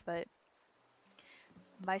shipping, but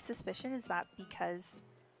my suspicion is that because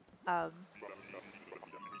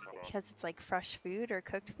it's like fresh food or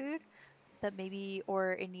cooked food, that maybe,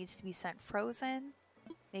 or it needs to be sent frozen,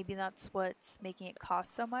 maybe that's what's making it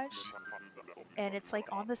cost so much. And it's like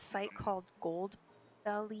on this site called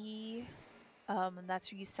Goldbelly, and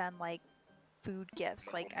that's where you send like food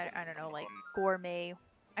gifts, like I don't know, like gourmet.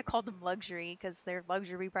 I called them luxury because they're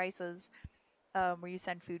luxury prices, where you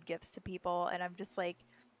send food gifts to people, and I'm just like,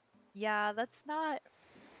 yeah, that's not.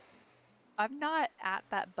 I'm not at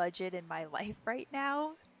that budget in my life right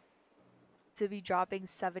now to be dropping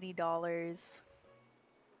 $70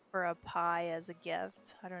 for a pie as a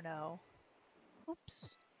gift. I don't know.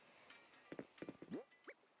 Oops.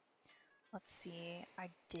 Let's see. I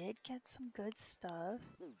did get some good stuff.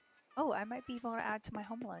 Oh, I might be able to add to my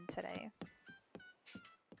home loan today.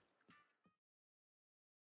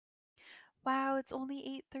 Wow, it's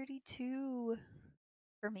only 8:32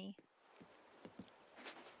 for me.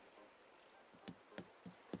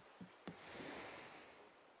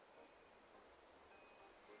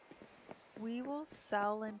 We will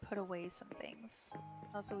sell and put away some things.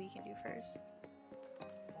 That's what we can do first.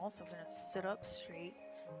 I'm also gonna sit up straight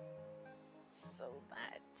so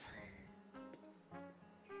that...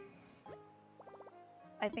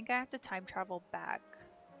 I think I have to time travel back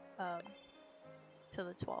to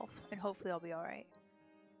the 12th, and hopefully I'll be alright.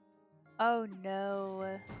 Oh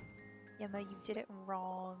no. Yema, you did it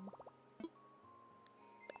wrong.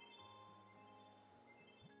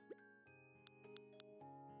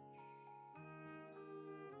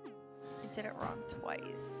 I did it wrong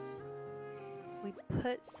twice. We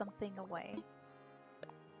put something away.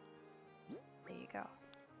 There you go.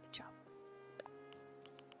 Good job.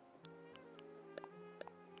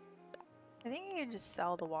 I think I can just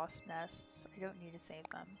sell the wasp nests. I don't need to save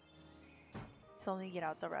them. So let me get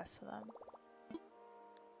out the rest of them.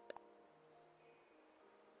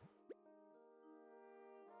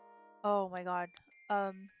 Oh my god.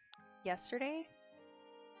 Yesterday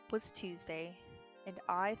was Tuesday, and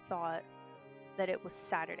I thought that it was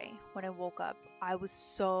Saturday when I woke up. I was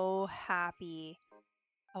so happy.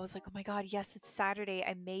 I was like, oh my god, yes, it's Saturday.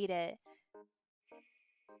 I made it.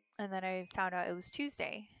 And then I found out it was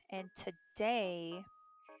Tuesday. And today,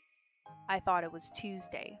 I thought it was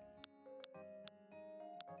Tuesday.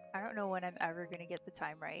 I don't know when I'm ever going to get the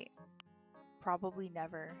time right. Probably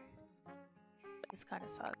never. This kind of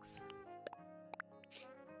sucks.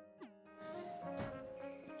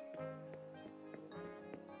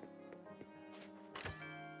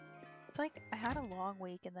 It's like I had a long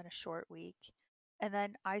week and then a short week. And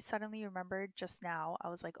then I suddenly remembered just now, I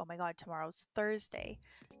was like, oh my god, tomorrow's Thursday.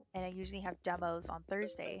 And I usually have demos on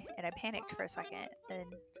Thursday. And I panicked for a second.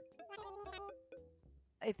 And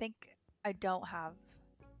I think I don't have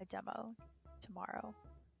a demo tomorrow.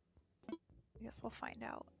 I guess we'll find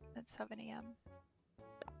out at 7 a.m.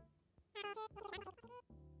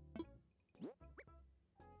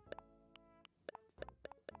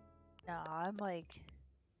 No, I'm like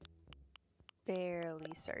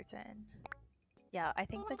fairly certain. Yeah, I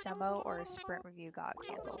think the demo or a sprint review got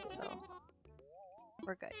canceled, so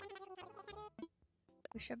we're good.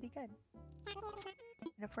 We should be good.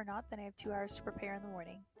 And if we're not, then I have 2 hours to prepare in the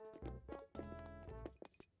morning.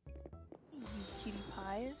 Hey, you cutie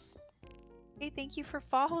pies. Hey, thank you for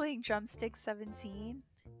following Drumstick17.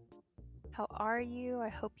 How are you? I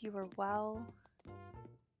hope you are well.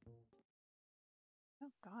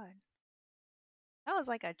 Oh god. That was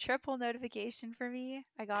like a triple notification for me.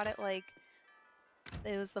 I got it like,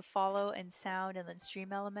 it was the follow and sound and then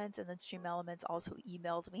Stream Elements, and then Stream Elements also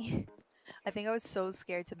emailed me. I think I was so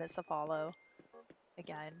scared to miss a follow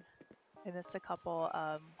again. I missed a couple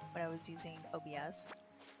when I was using OBS.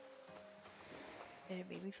 And it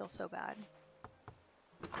made me feel so bad.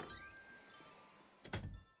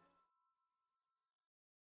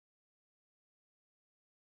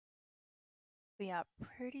 But yeah,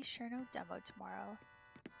 pretty sure no demo tomorrow.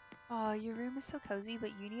 Oh, your room is so cozy,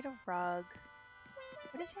 but you need a rug.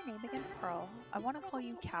 What is your name again, Pearl? I want to call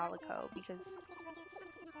you Calico because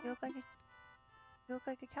you look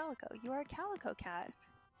like a calico. You are a calico cat.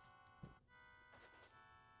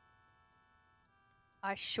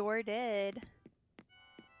 I sure did.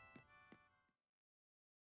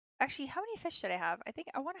 Actually, how many fish did I have? I think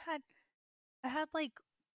I had like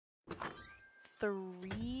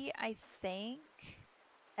 3, I think.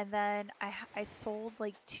 And then I sold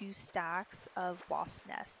like 2 stacks of wasp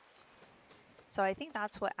nests. So I think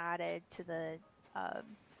that's what added to the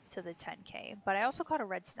 10K. But I also caught a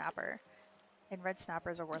red snapper, and red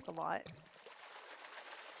snappers are worth a lot.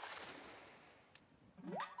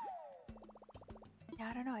 Yeah,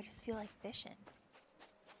 I don't know, I just feel like fishing.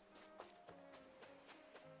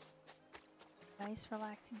 Nice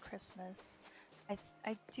relaxing Christmas.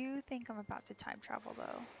 I do think I'm about to time travel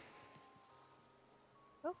though.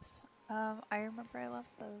 Oops. I remember I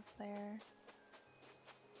left those there.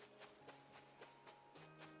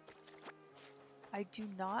 I do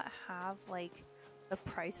not have like the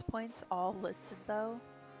price points all listed though.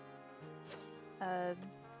 And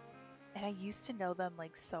I used to know them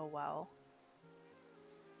like so well.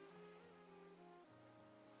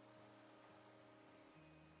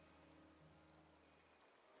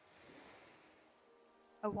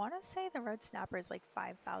 I want to say the red snapper is like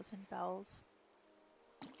 5,000 bells.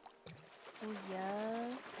 Oh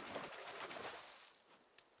yes.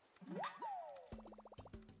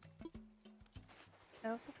 I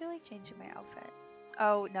also feel like changing my outfit.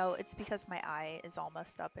 Oh no, it's because my eye is all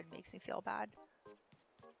messed up and makes me feel bad.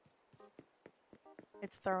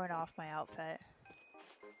 It's throwing off my outfit.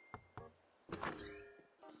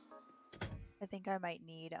 I think I might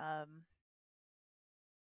need a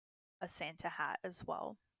Santa hat as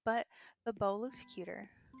well. But the bow looked cuter.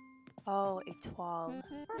 Oh, étoile.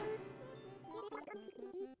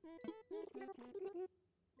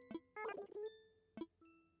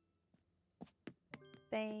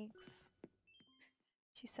 Thanks.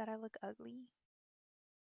 She said I look ugly.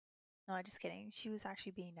 No, I'm just kidding. She was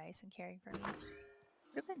actually being nice and caring for me.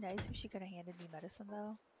 Would have been nice if she could have handed me medicine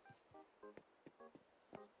though.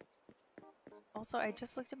 Also, I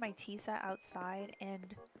just looked at my tea set outside,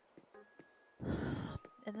 and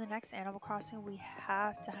in the next Animal Crossing, we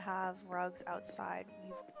have to have rugs outside.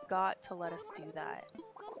 You've got to let us do that.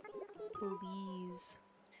 Please.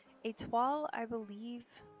 Étoile, I believe,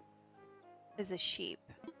 is a sheep.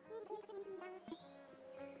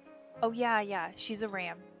 Oh yeah, she's a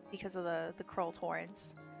ram because of the curled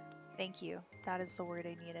horns. Thank you. That is the word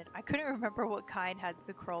I needed. I couldn't remember what kind had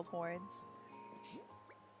the curled horns.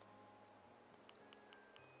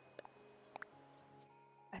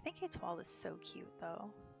 I think Etoile is so cute though.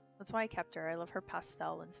 That's why I kept her. I love her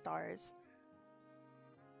pastel and stars.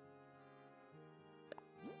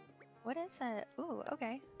 What is it? Ooh,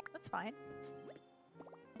 okay. That's fine.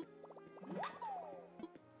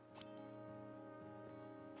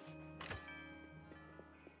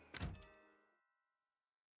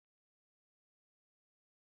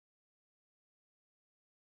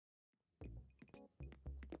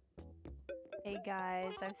 Hey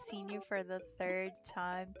guys, I've seen you for the 3rd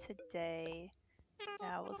time today.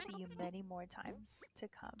 Now we'll see you many more times to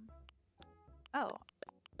come. Oh.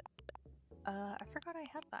 I forgot I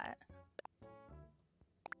had that.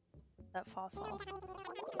 That fossil.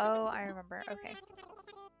 Oh, I remember. Okay.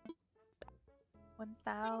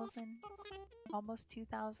 1,000. Almost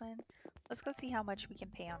 2,000. Let's go see how much we can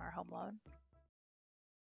pay on our home loan.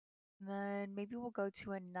 And then maybe we'll go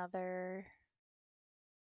to another...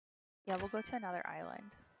 Yeah, we'll go to another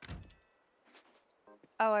island.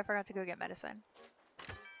 Oh, I forgot to go get medicine.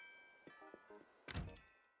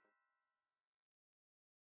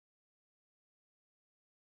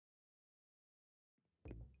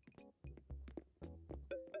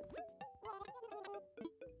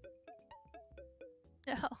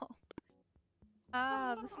 No.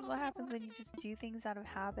 Ah, this is what happens when you just do things out of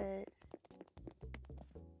habit.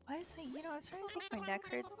 Why is it, you know, I'm starting to think my neck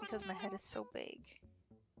hurts because my head is so big.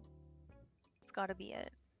 It's gotta be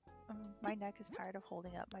it. My neck is tired of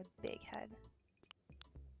holding up my big head.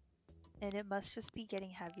 And it must just be getting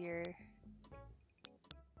heavier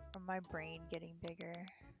from my brain getting bigger.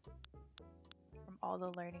 From all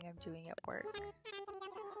the learning I'm doing at work.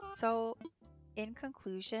 So, in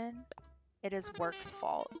conclusion, it is work's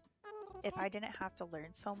fault. If I didn't have to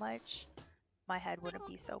learn so much, my head wouldn't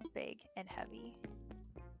be so big and heavy.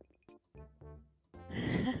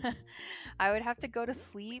 I would have to go to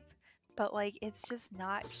sleep, but like it's just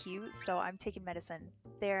not cute, so I'm taking medicine.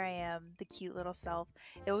 There I am, the cute little self.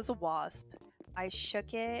 It was a wasp. I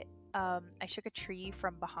shook it. I shook a tree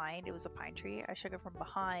from behind. It was a pine tree. I shook it from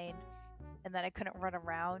behind, and then I couldn't run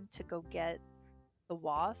around to go get the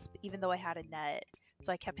wasp, even though I had a net.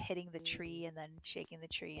 So I kept hitting the tree and then shaking the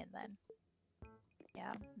tree, and then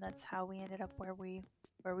yeah, that's how we ended up where we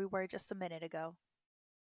were just a minute ago.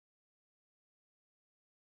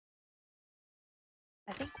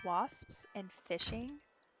 I think wasps and fishing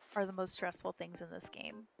are the most stressful things in this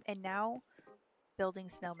game. And now, building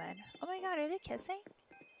snowmen. Oh my god, are they kissing?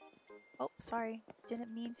 Oh, sorry.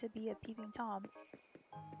 Didn't mean to be a peeping Tom.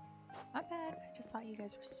 My bad. I just thought you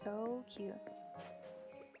guys were so cute.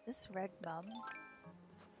 This red mum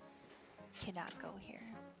cannot go here.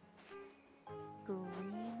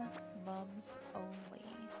 Green mums only.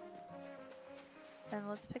 And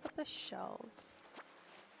let's pick up the shells.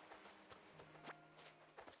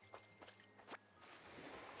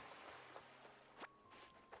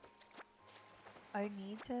 I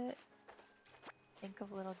need to think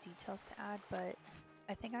of little details to add, but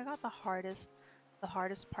I think I got the hardest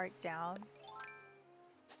part down,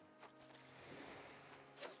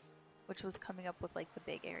 which was coming up with like the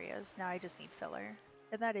big areas. Now I just need filler,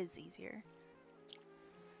 and that is easier.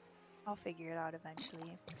 I'll figure it out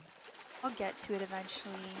eventually. I'll get to it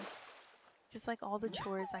eventually. Just like all the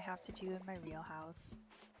chores I have to do in my real house.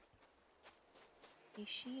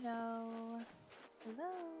 Ishino. Hello.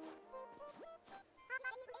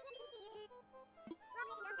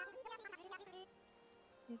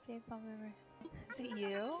 Is it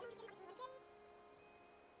you?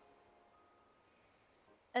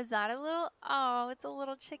 Is that a little... Oh, it's a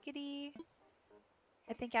little chickadee.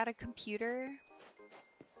 I think at a computer.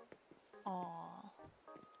 Aw.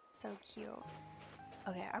 So cute.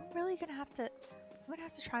 Okay, I'm really gonna have to... I'm gonna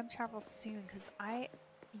have to time travel soon, because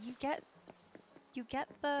you get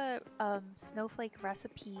the snowflake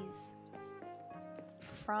recipes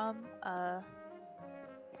from the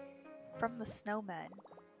snowmen,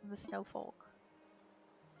 from the snowfolk.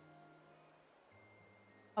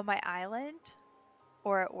 On my island?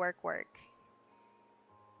 Or at work?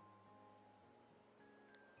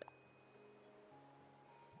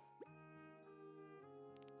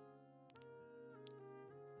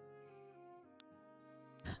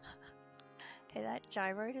 Hey, that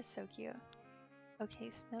gyroid is so cute. Okay,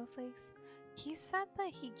 snowflakes. He said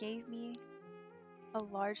that he gave me a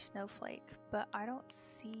large snowflake, but I don't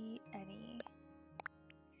see any.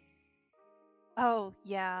 Oh,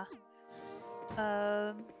 yeah.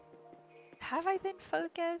 Have I been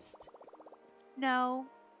focused? No,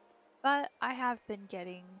 but I have been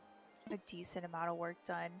getting a decent amount of work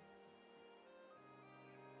done.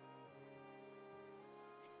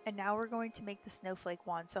 And now we're going to make the snowflake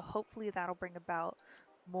wand, so hopefully that'll bring about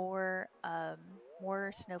more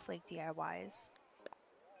more snowflake DIYs.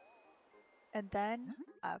 And then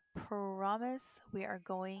I promise we are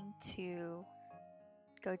going to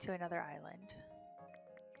go to another island.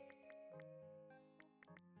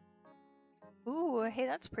 Ooh, hey,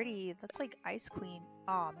 that's pretty. That's like Ice Queen.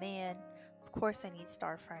 Aw, man. Of course I need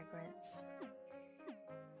star fragments.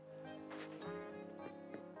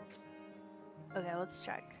 Okay, let's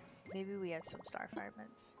check. Maybe we have some star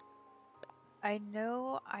fragments. I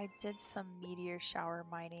know I did some meteor shower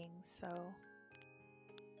mining, so...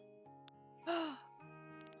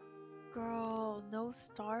 Girl, no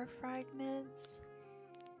star fragments?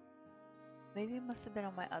 Maybe it must have been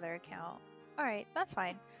on my other account. Alright, that's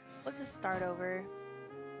fine. We'll just start over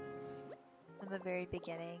from the very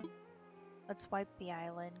beginning. Let's wipe the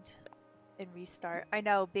island and restart. I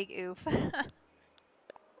know, big oof.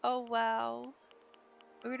 Oh wow.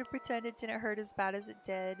 We're gonna pretend it didn't hurt as bad as it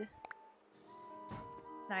did.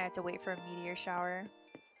 Now I have to wait for a meteor shower.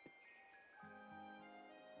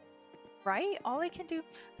 Right? All I can do...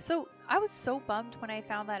 So, I was so bummed when I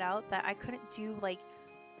found that out that I couldn't do, like,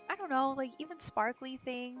 I don't know, like, even sparkly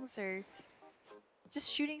things or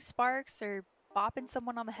just shooting sparks or bopping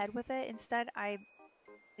someone on the head with it. Instead, I,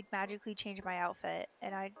 like, magically changed my outfit,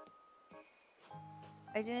 and I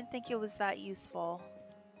didn't think it was that useful.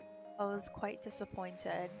 I was quite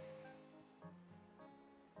disappointed.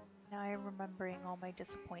 Now I'm remembering all my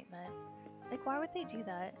disappointment. Like, why would they do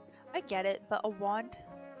that? I get it, but a wand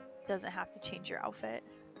doesn't have to change your outfit.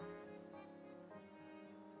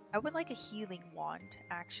 I would like a healing wand,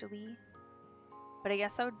 actually. But I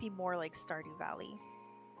guess that would be more like Stardew Valley.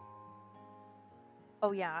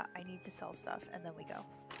 Oh yeah, I need to sell stuff, and then we go.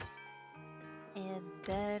 And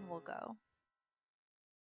then we'll go.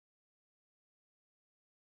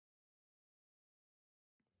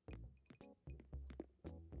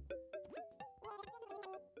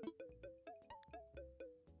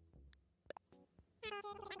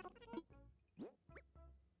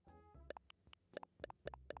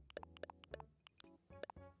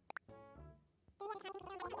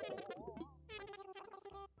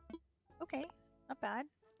 Okay, not bad.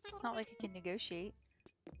 It's not like I can negotiate.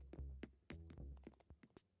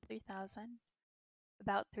 3,000.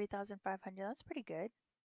 About 3,500. That's pretty good.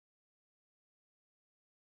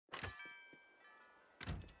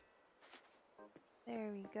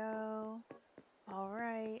 There we go.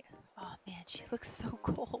 Alright. Oh man, she looks so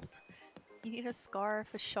cold. You need a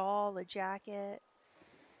scarf, a shawl, a jacket.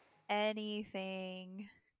 Anything.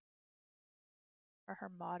 For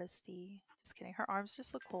her modesty. Just kidding. Her arms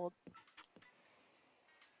just look cold.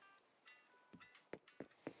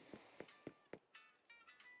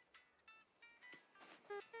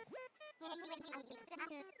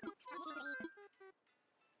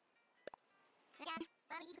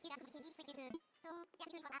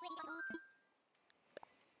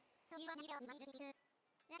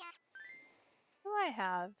 What do I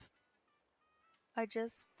have? I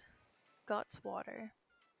just got water.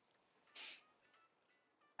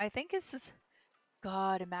 I think this is...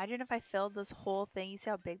 God, imagine if I filled this whole thing. You see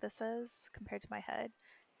how big this is compared to my head?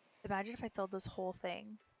 Imagine if I filled this whole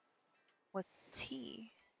thing with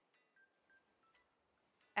tea.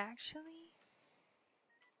 Actually?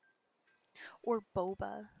 Or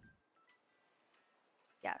boba.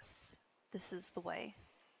 Yes, this is the way.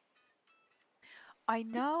 I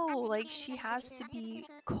know, like, she has to be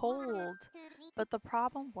cold. But the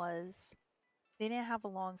problem was, they didn't have a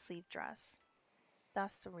long sleeve dress.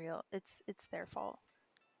 That's the real... It's their fault.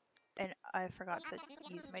 And I forgot to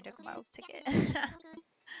use my Duck Miles ticket.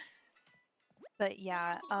 But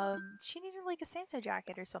yeah, she needed like a Santa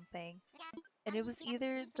jacket or something. And it was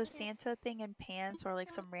either the Santa thing and pants or like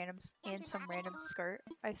some random skirt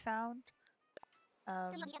I found.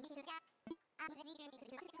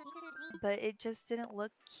 But it just didn't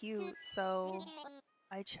look cute, so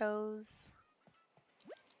I chose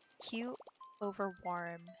cute over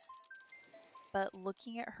warm. But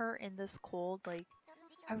looking at her in this cold, like,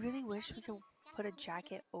 I really wish we could put a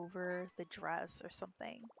jacket over the dress or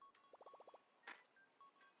something.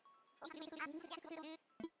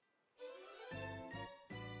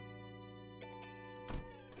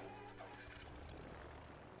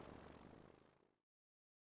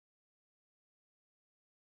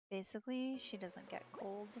 Basically, she doesn't get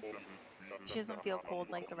cold. She doesn't feel cold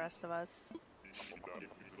like the rest of us.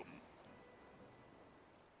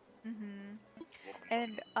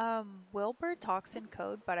 And Wilbur talks in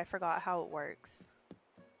code, but I forgot how it works.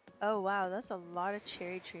 Oh wow, that's a lot of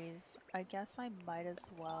cherry trees. I guess I might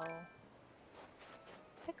as well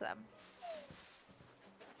pick them.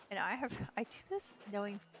 And I do this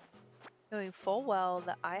knowing full well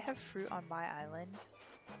that I have fruit on my island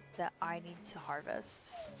that I need to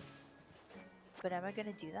harvest. But am I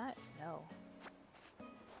gonna do that? No.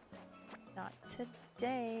 Not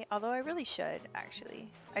today. Although I really should, actually.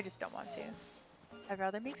 I just don't want to. I'd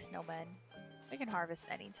rather make snowmen. I can harvest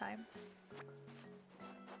anytime.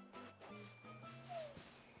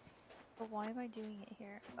 But why am I doing it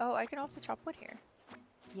here? Oh, I can also chop wood here.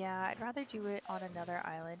 Yeah, I'd rather do it on another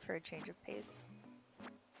island for a change of pace.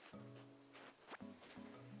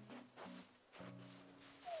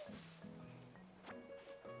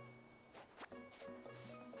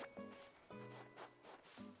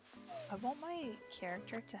 I want my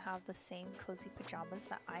character to have the same cozy pajamas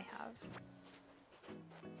that I have.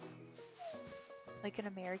 Like an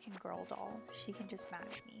American Girl doll. She can just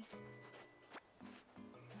match me.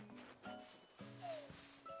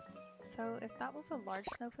 So if that was a large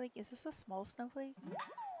snowflake, is this a small snowflake?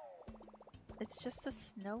 It's just a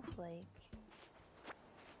snowflake.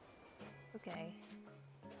 Okay.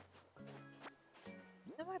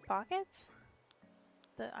 In my pockets?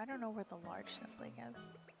 I don't know where the large snowflake is.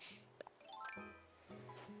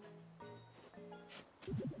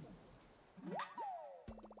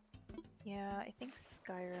 Yeah, I think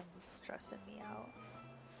Skyrim was stressing me out.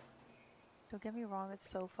 Don't get me wrong, it's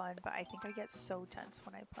so fun, but I think I get so tense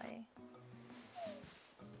when I play.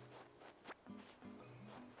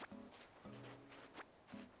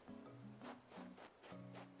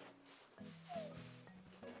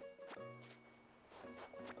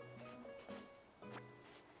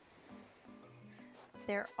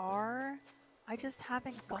 There are, I just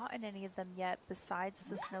haven't gotten any of them yet besides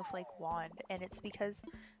the snowflake wand, and it's because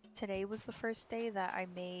today was the first day that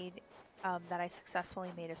that I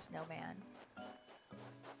successfully made a snowman.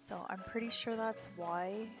 So I'm pretty sure that's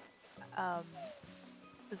why,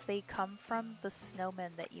 because they come from the snowmen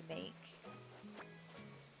that you make.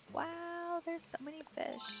 Wow, there's so many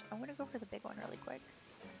fish. I'm gonna go for the big one really quick.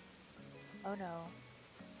 Oh no.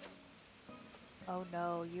 Oh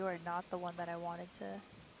no, you are not the one that I wanted to...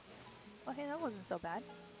 Oh hey, that wasn't so bad.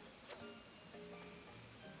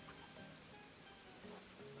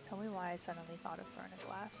 Tell me why I suddenly thought of throwing a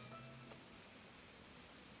glass.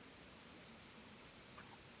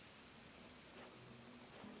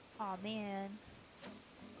 Aw man.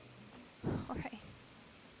 Alright.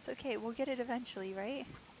 It's okay, we'll get it eventually, right?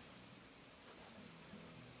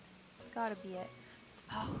 It's gotta be it.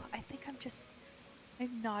 Oh, I think I'm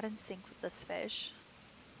not in sync with this fish.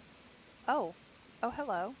 Oh. Oh,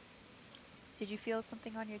 hello. Did you feel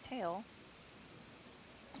something on your tail?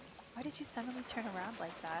 Why did you suddenly turn around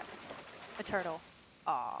like that? A turtle.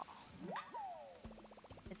 Aw.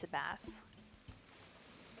 It's a bass.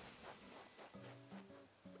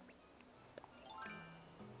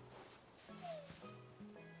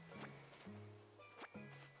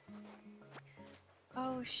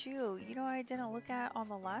 Oh shoot, you know what I didn't look at on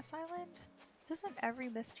the last island? Doesn't every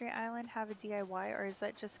mystery island have a DIY, or is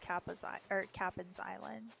that just Kappa's Captain's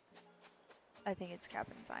Island? I think it's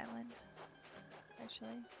Captain's Island, actually.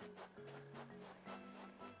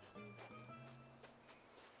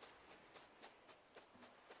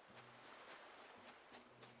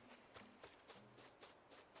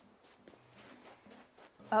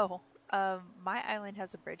 Oh, my island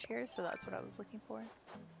has a bridge here, so that's what I was looking for.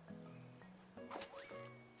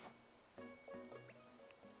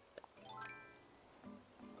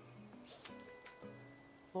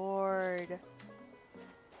 Lord.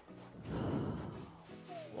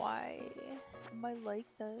 Why am I like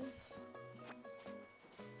this?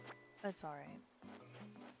 That's alright.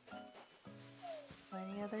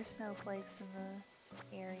 Plenty other snowflakes in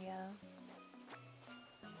the area.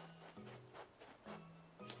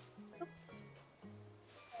 Oops.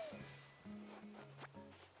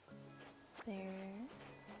 There.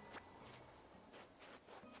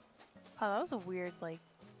 Oh, that was a weird, like,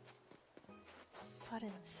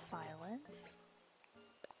 sudden silence.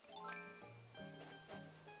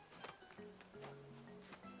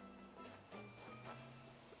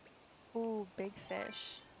 Ooh, big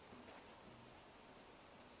fish.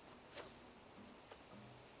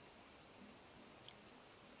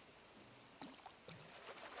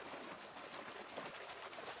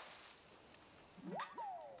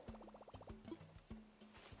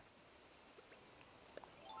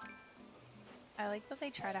 I like that they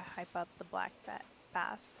try to hype up the black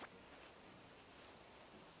bass.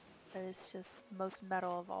 That is just most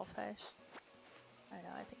metal of all fish. I know,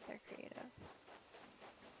 I think they're creative.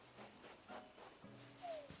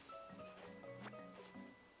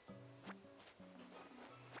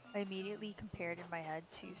 I immediately compared in my head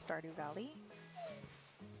to Stardew Valley.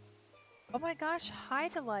 Oh my gosh, hi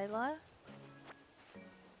Delilah!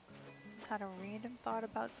 Just had a random thought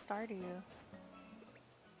about Stardew.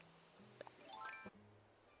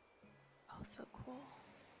 Oh, so cool.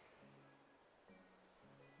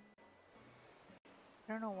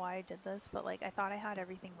 I don't know why I did this, but like I thought I had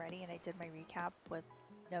everything ready and I did my recap with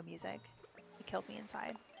no music. It killed me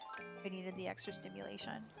inside. I needed the extra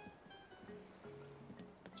stimulation.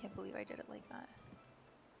 Can't believe I did it like that.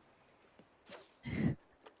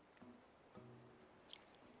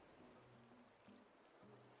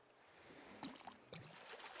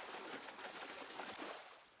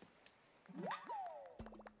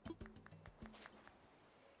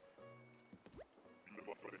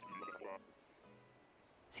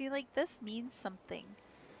 See, like this means something.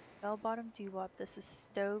 Bell bottom doo-wop, this is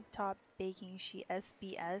stovetop baking sheet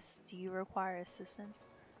SBS. Do you require assistance?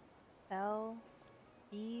 Bell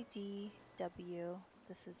BDW,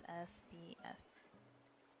 this is SBS.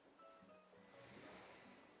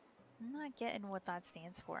 I'm not getting what that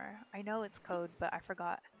stands for. I know it's code, but I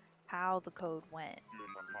forgot how the code went.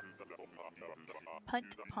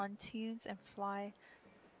 Punt pontoons and fly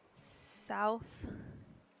south.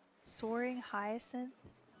 Soaring hyacinth.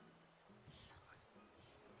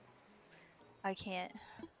 I can't.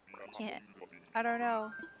 I don't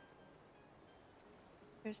know.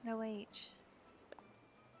 There's no H.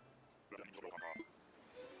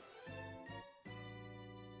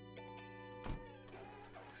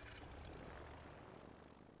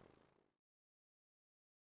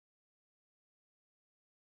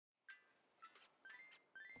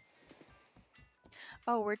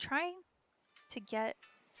 Oh, we're trying to get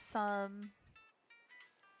some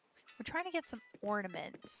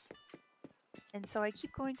ornaments. And so I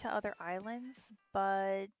keep going to other islands,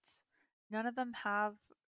 but none of them have,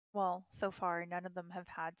 well, so far none of them have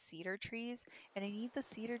had cedar trees, and I need the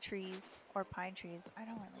cedar trees or pine trees. I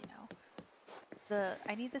don't really know.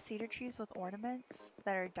 I need the cedar trees with ornaments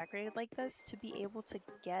that are decorated like this to be able to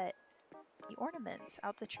get the ornaments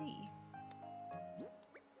out the tree.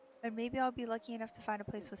 And maybe I'll be lucky enough to find a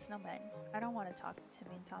place with snowmen. I don't want to talk to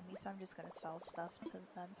Timmy and Tommy, so I'm just gonna sell stuff to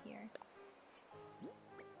them here.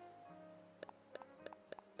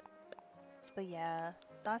 But yeah,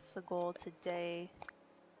 that's the goal today.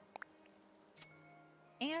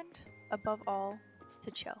 And, above all,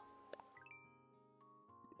 to chill.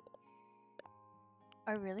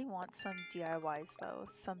 I really want some DIYs though,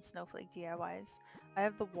 some snowflake DIYs. I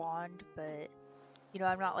have the wand, but you know,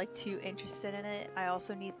 I'm not like too interested in it. I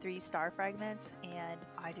also need 3 star fragments, and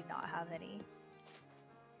I do not have any,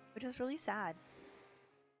 which is really sad.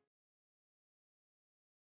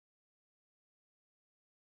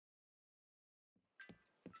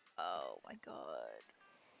 Oh my god.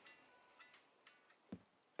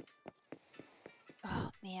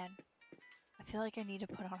 Oh man. I feel like I need to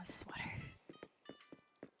put on a sweater.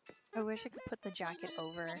 I wish I could put the jacket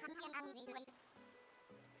over.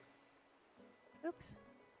 Oops.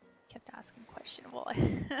 Kept asking question while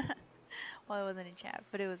I wasn't in chat,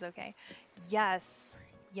 but it was okay. Yes.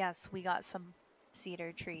 Yes, we got some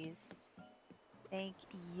cedar trees. Thank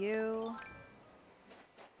you.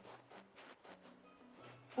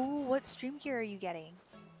 Ooh, what stream gear are you getting?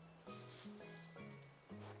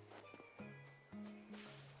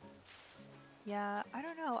 Yeah, I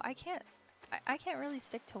don't know. I can't really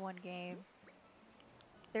stick to one game.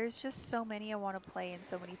 There's just so many I want to play and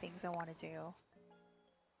so many things I want to do.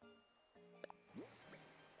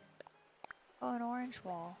 Oh, an orange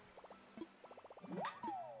wall.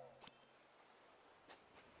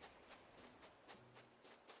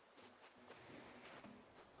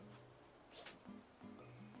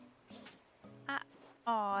 Ah,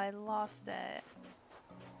 oh, I lost it.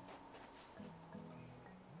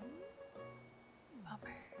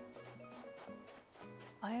 Bummer.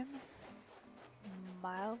 I'm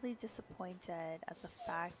mildly disappointed at the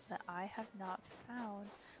fact that I have not found...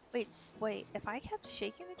 Wait, if I kept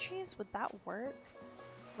shaking the trees, would that work?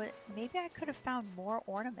 Maybe I could have found more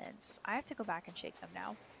ornaments. I have to go back and shake them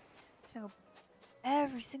now.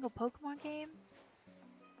 Every single Pokemon game?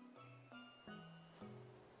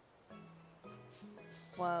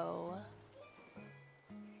 Whoa.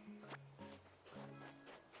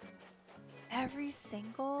 Every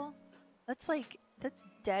single? That's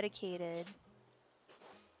dedicated.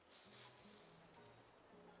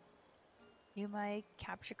 New mic,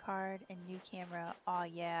 capture card, and new camera. Aw,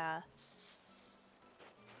 yeah.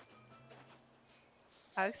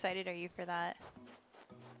 How excited are you for that?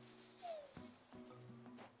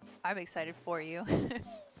 I'm excited for you.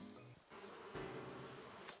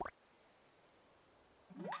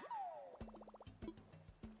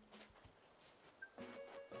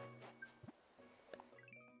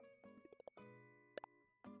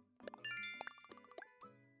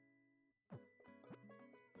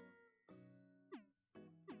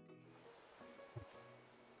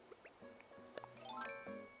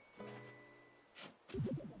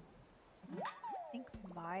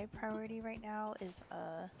 my priority right now is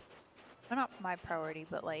well, not my priority,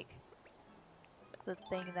 but like the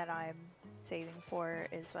thing that I'm saving for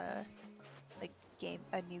is like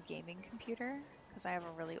a new gaming computer because I have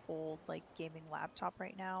a really old like gaming laptop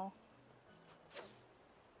right now.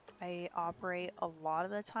 I operate a lot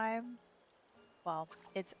of the time. Well,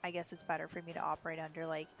 I guess it's better for me to operate under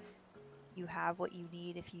like you have what you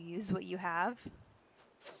need if you use what you have.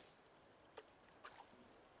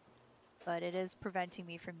 But it is preventing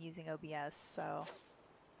me from using OBS, so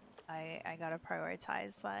I gotta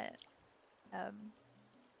prioritize that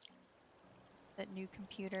new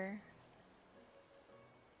computer.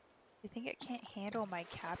 I think it can't handle my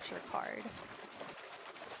capture card.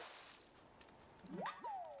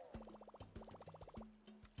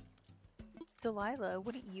 Delilah,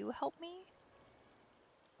 wouldn't you help me?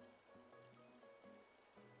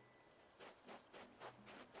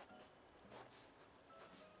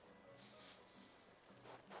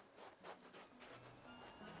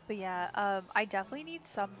 But yeah, I definitely need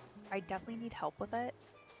help with it.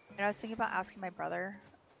 And I was thinking about asking my brother,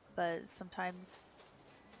 but sometimes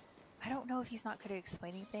I don't know if he's not good at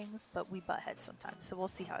explaining things, but we butt heads sometimes, so we'll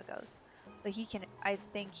see how it goes. But I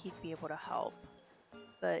think he'd be able to help.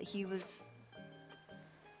 But he was...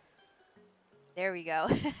 There we go.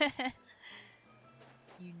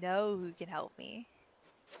 You know who can help me.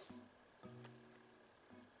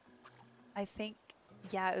 I think,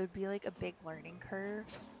 yeah, it would be like a big learning curve.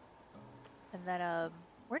 And then,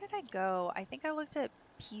 where did I go? I think I looked at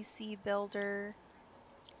PC Builder.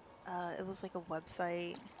 It was like a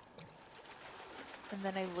website. And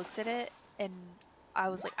then I looked at it and I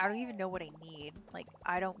was like, I don't even know what I need. Like,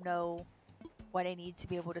 I don't know what I need to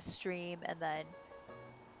be able to stream and then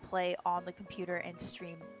play on the computer and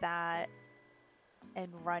stream that and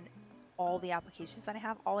run all the applications that I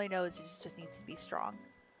have. All I know is it just needs to be strong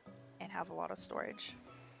and have a lot of storage.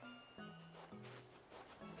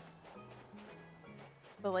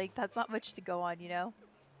 But like, that's not much to go on, you know?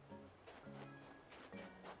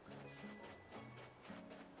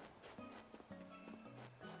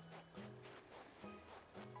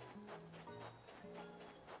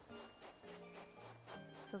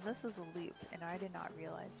 So this is a loop, and I did not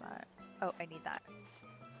realize that. Oh, I need that.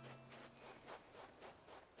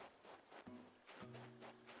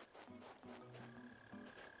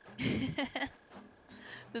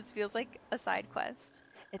 This feels like a side quest.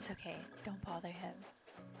 It's okay. Don't bother him.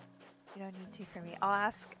 You don't need to for me.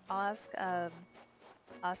 I'll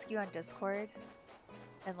ask you on Discord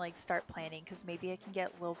and like start planning because maybe I can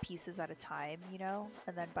get little pieces at a time, you know?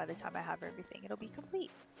 And then by the time I have everything, it'll be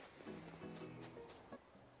complete.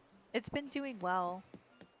 It's been doing well.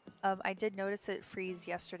 I did notice it freeze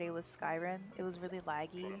yesterday with Skyrim. It was really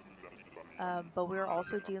laggy. But we were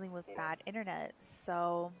also dealing with bad internet,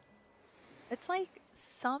 so it's like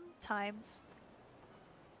sometimes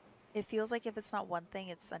it feels like if it's not one thing,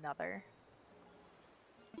 it's another.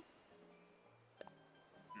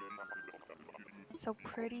 So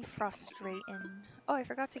pretty frustrating. Oh, I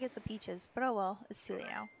forgot to get the peaches, but oh well, it's too late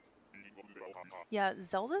now. Yeah,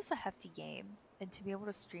 Zelda's a hefty game, and to be able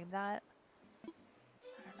to stream that, I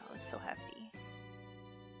don't know, it's so hefty.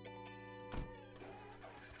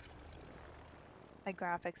 My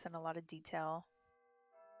graphics in a lot of detail.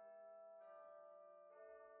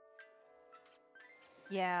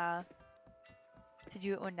 Yeah. To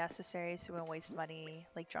do it when necessary so we don't waste money,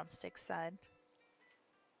 like Drumsticks said.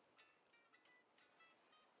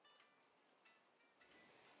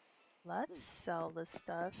 Let's sell this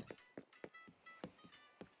stuff.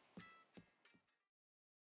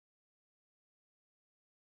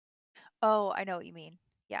 Oh, I know what you mean.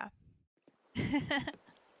 Yeah.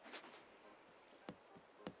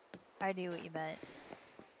 I knew what you meant.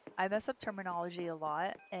 I mess up terminology a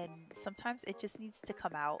lot, and sometimes it just needs to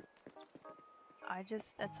come out.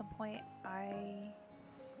 At some point, I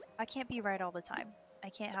can't be right all the time. I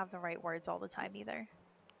can't have the right words all the time either.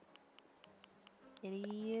 It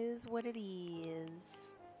is what it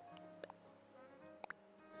is.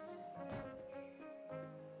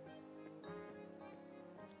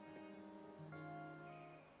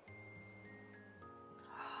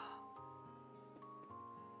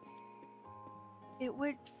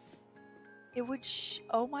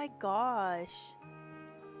 Oh my gosh.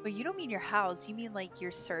 But you don't mean your house, you mean like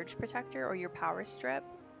your surge protector or your power strip?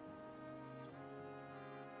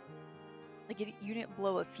 Like you didn't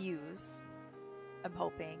blow a fuse, I'm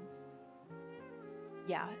hoping.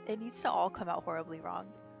 Yeah, it needs to all come out horribly wrong.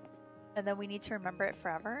 And then we need to remember it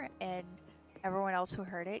forever, and everyone else who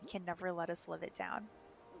heard it can never let us live it down.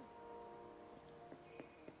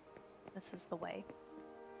 This is the way.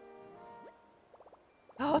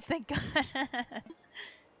 Oh, thank God.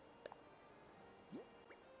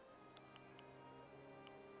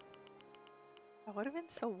 That would have been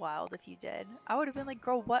so wild if you did. I would have been like,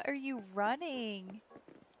 girl, what are you running?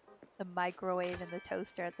 The microwave and the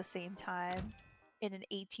toaster at the same time in an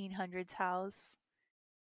 1800s house.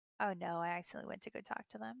 Oh no, I accidentally went to go talk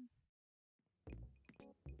to them.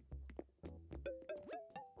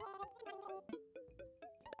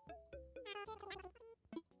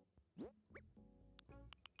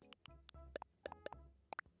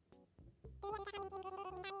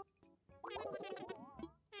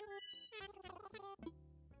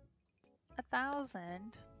 $1,000.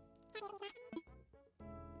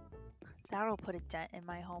 That'll put a dent in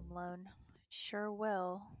my home loan. Sure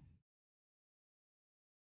will.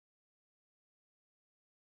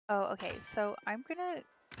 Oh, okay. So I'm gonna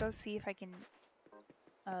go see if I can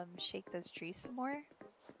shake those trees some more.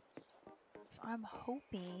 So I'm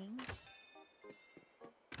hoping.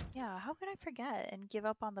 Yeah, how could I forget and give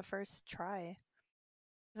up on the first try?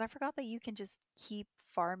 Because I forgot that you can just keep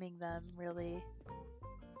farming them, really.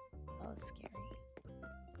 Oh, scary.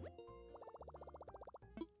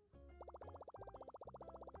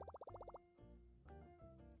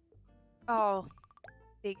 Oh,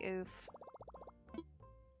 big oof. I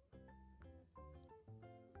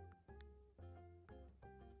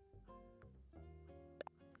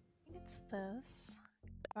think it's this.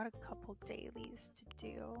 Got a couple dailies to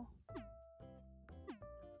do.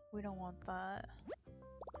 We don't want that.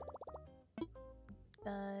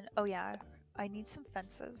 Then, oh yeah, I need some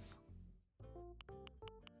fences.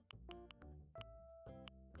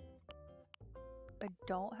 I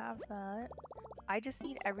don't have that. I just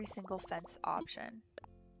need every single fence option.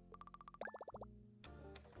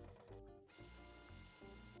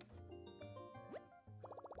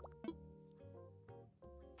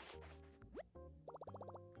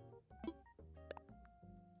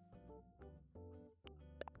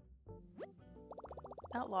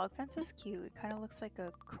 That log fence is cute. It kind of looks like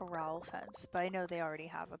a corral fence, but I know they already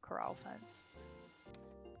have a corral fence.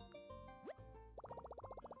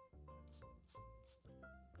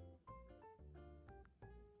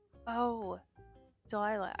 Oh,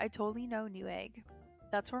 Delilah, I totally know Newegg.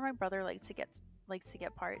 That's where my brother likes to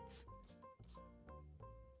get parts.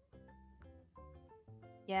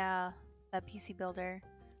 Yeah, that PC builder.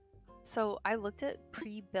 So I looked at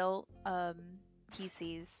pre-built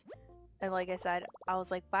PCs, and like I said, I was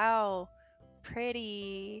like, wow,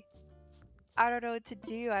 pretty. I don't know what to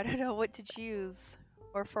do. I don't know what to choose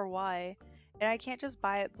or for why. And I can't just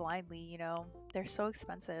buy it blindly, you know. They're so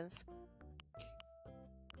expensive.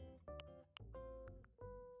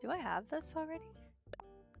 Do I have this already?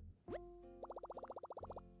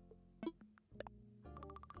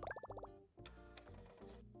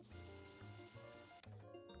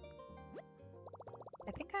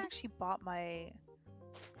 I think I actually bought my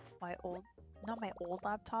old, not my old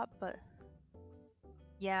laptop, but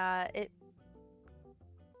yeah, it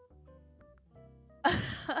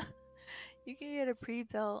you can get a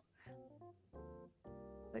pre-built.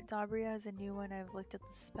 But Dabria has a new one. I've looked at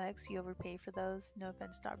the specs. You overpay for those. No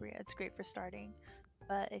offense, Dabria. It's great for starting.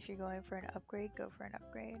 But if you're going for an upgrade, go for an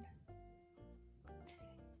upgrade.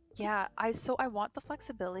 Yeah, I want the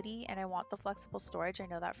flexibility and I want the flexible storage. I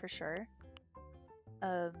know that for sure.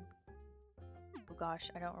 Oh gosh,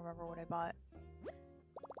 I don't remember what I bought.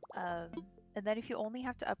 And then if you only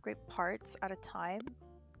have to upgrade parts at a time,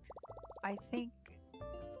 I think,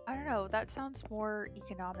 I don't know, that sounds more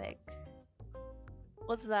economic.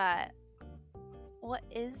 What's that? What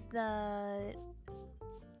is that?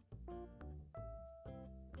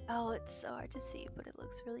 Oh, it's so hard to see, but it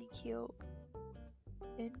looks really cute.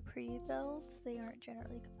 In pre-builds, they aren't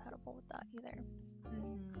generally compatible with that either.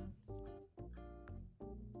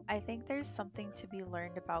 I think there's something to be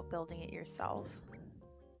learned about building it yourself.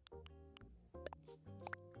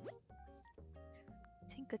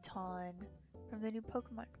 Tinkaton from the new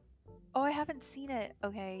Pokemon. Oh, I haven't seen it.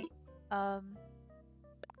 Okay.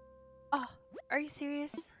 Oh, are you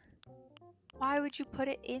serious? Why would you put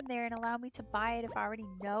it in there and allow me to buy it if I already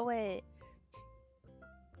know it?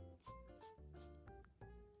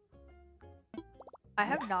 I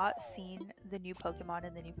have not seen the new Pokemon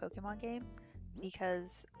in the new Pokemon game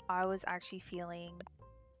because I was actually feeling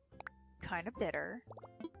kind of bitter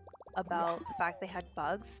about the fact they had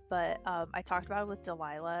bugs, but I talked about it with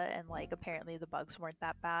Delilah and like apparently the bugs weren't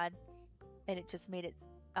that bad and it just made it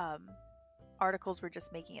articles were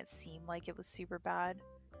just making it seem like it was super bad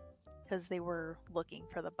because they were looking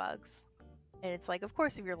for the bugs. And it's like, of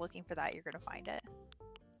course, if you're looking for that, you're gonna find it.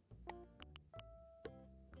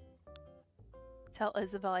 Tell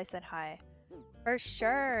Isabel I said hi. For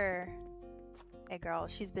sure. Hey girl,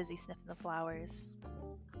 she's busy sniffing the flowers.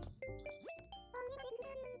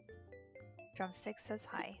 Drumstick says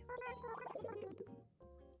hi.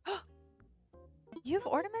 You have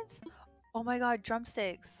ornaments? Oh my god,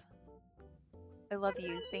 drumsticks. I love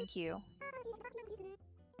you. Thank you.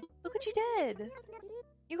 Look what you did.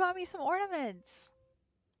 You got me some ornaments.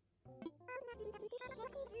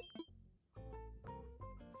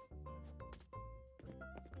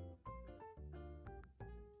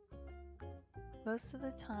 Most of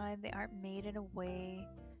the time, they aren't made in a way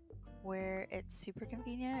where it's super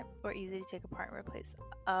convenient or easy to take apart and replace.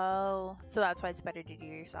 Oh, so that's why it's better to do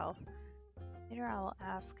yourself. Later, I will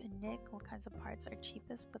ask Nick what kinds of parts are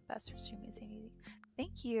cheapest but best for streaming and easy.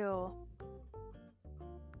 Thank you.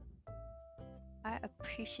 I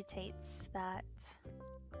appreciates that.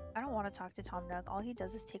 I don't want to talk to Tom Nook. All he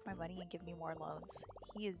does is take my money and give me more loans.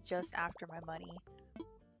 He is just after my money.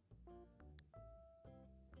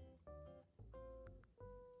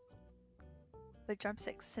 But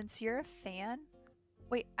Drumsticks, since you're a fan...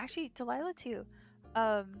 Wait, actually, Delilah too.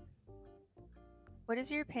 What is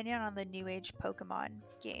your opinion on the New Age Pokemon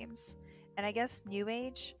games? And I guess New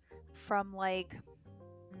Age from like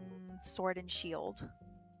Sword and Shield.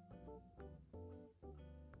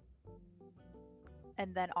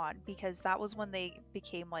 And then on, because that was when they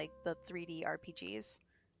became like the 3D RPGs.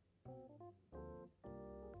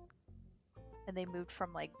 And they moved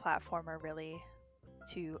from like platformer really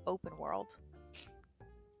to open world.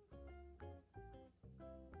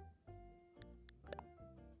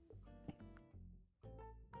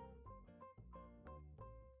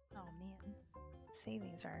 Oh man,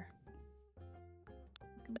 savings are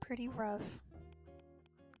looking pretty rough.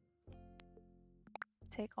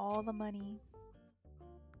 Take all the money.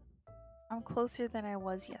 I'm closer than I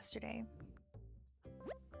was yesterday.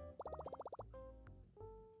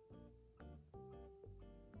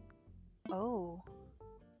 Oh.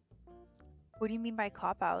 What do you mean by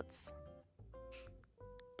cop-outs?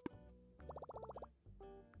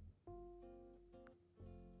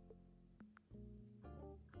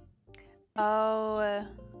 Oh,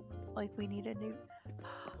 like we need a new...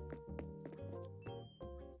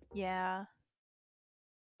 Yeah.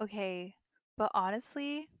 Okay, but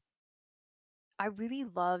honestly, I really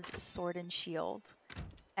loved Sword and Shield,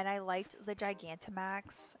 and I liked the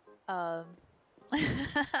Gigantamax.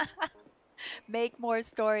 Make more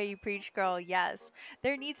story, you preach girl. Yes,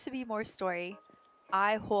 there needs to be more story.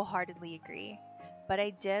 I wholeheartedly agree. But I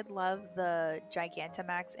did love the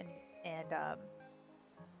Gigantamax and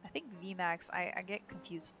I think VMAX. I get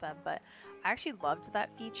confused with them, but I actually loved that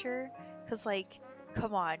feature because like,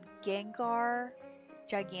 come on, Gengar,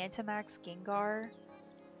 Gigantamax Gengar.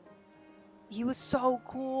 He was so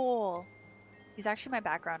cool. He's actually my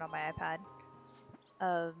background on my iPad.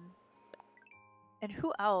 And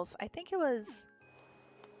who else? I think it was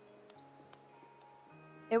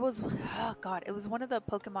oh god, it was one of the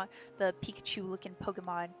Pokemon, the Pikachu looking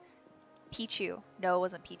Pokemon. Pichu. No, it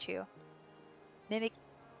wasn't Pichu. Mimic.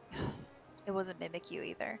 It wasn't Mimikyu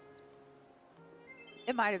either.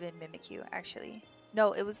 It might have been Mimikyu, actually.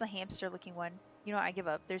 No, it was the hamster looking one. You know, I give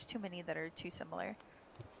up. There's too many that are too similar.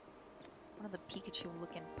 One of the Pikachu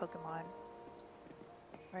looking Pokemon.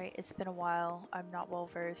 Right, it's been a while. I'm not well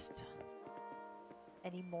versed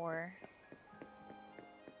anymore.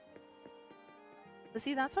 But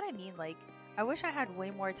see, that's what I mean. Like, I wish I had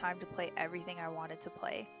way more time to play everything I wanted to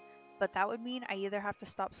play. But that would mean I either have to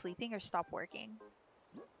stop sleeping or stop working.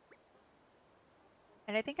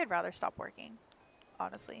 And I think I'd rather stop working,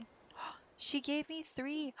 honestly. She gave me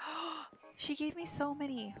 3. She gave me so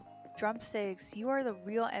many. Drumsticks, you are the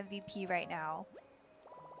real MVP right now.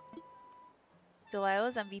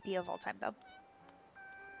 Delilah's MVP of all time, though.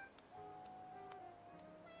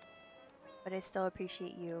 But I still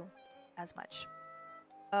appreciate you as much.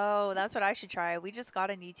 Oh, that's what I should try. We just got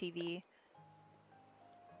a new TV.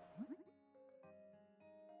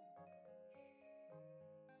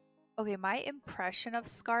 Okay, my impression of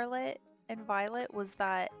Scarlet and Violet was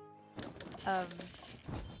that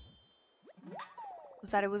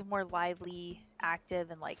it was more lively, active,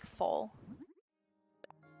 and like full.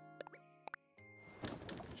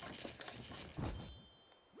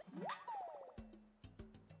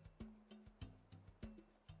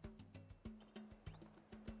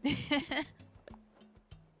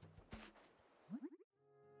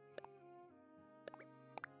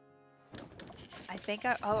 I think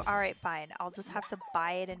oh, alright, fine. I'll just have to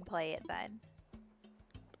buy it and play it then.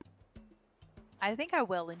 I think I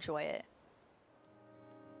will enjoy it.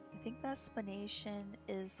 I think the explanation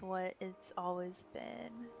is what it's always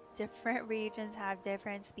been. Different regions have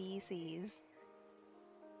different species.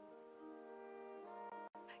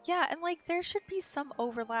 Yeah, and like there should be some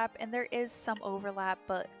overlap, and there is some overlap,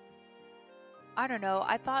 but I don't know.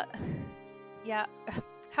 I thought, yeah,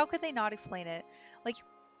 how could they not explain it? Like,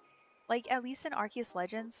 Like at least in Arceus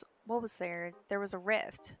Legends, what was there? There was a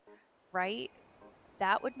rift, right?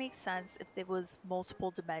 That would make sense if it was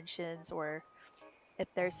multiple dimensions or if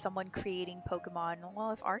there's someone creating Pokemon.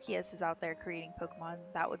 Well, if Arceus is out there creating Pokemon,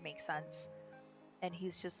 that would make sense. And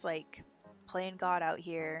he's just like playing God out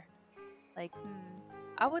here. Like,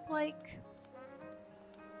 I would like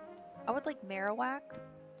I would like Marowak,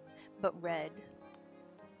 but red.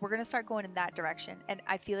 We're gonna start going in that direction, and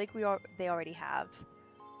I feel like they already have.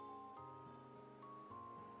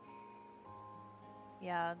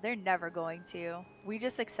 Yeah, they're never going to. We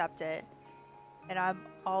just accept it. And I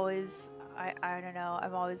don't know,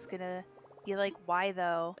 I'm always gonna be like, why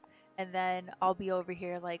though? And then I'll be over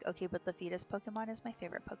here like, okay, but the fetus Pokemon is my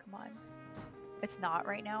favorite Pokemon. It's not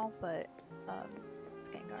right now, but it's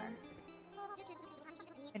Gengar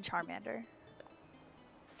and Charmander.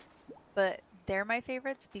 But they're my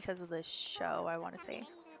favorites because of the show, I want to say.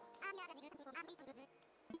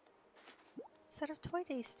 Set of Toy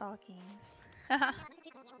Day stockings.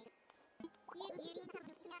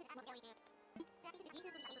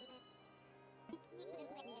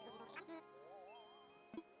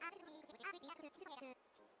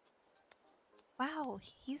 Wow,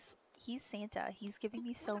 he's Santa. He's giving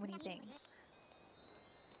me so many things.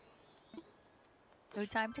 No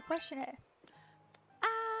time to question it.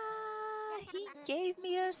 Ah, he gave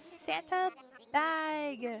me a Santa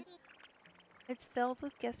bag. It's filled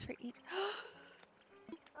with gifts for each.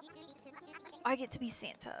 I get to be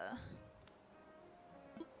Santa.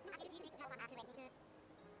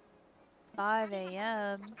 5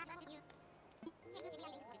 a.m.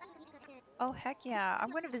 Oh, heck yeah.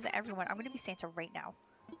 I'm going to visit everyone. I'm going to be Santa right now.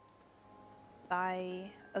 Bye.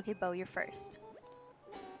 Okay, Bo, you're first.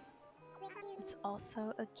 It's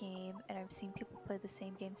also a game, and I've seen people play the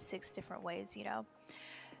same game 6 different ways, you know?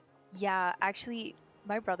 Yeah, actually,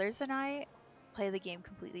 my brothers and I play the game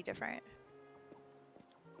completely different.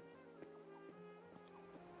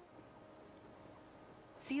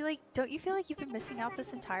 See, like, don't you feel like you've been missing out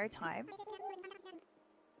this entire time?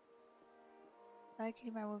 I could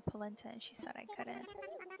do my own polenta, and she said I couldn't.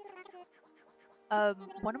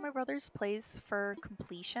 One of my brothers plays for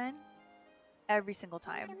completion every single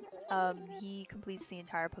time. He completes the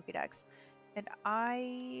entire Pokédex, and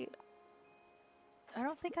I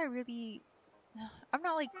don't think I really. I'm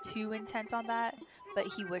not like too intent on that, but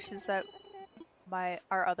he wishes that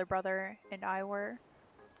our other brother and I were.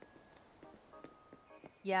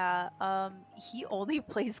 Yeah, he only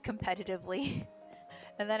plays competitively.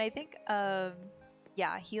 And then I think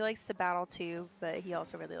yeah, he likes to battle too, but he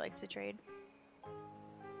also really likes to trade.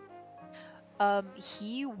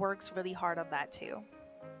 He works really hard on that too.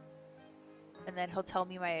 And then he'll tell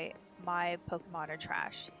me my Pokemon are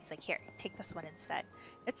trash. He's like, "Here, take this one instead."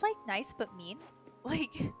 It's like nice but mean.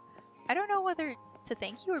 Like, I don't know whether to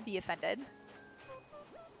thank you or be offended.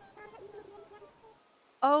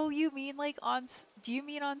 Oh, you mean like do you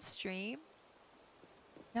mean on stream?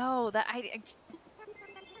 No, that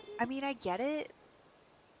I mean, I get it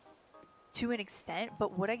to an extent,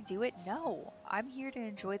 but would I do it? No. I'm here to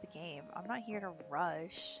enjoy the game. I'm not here to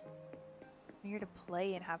rush. I'm here to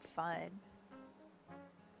play and have fun.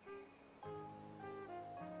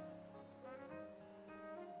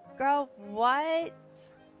 Girl, what?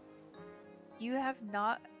 You have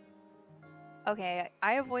not... Okay,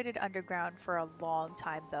 I avoided Underground for a long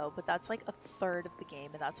time though, but that's like a third of the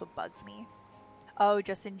game and that's what bugs me. Oh,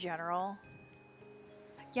 just in general?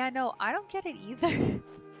 Yeah, no, I don't get it either.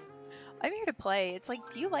 I'm here to play. It's like,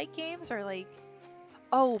 do you like games or like...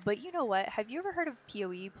 Oh, but you know what? Have you ever heard of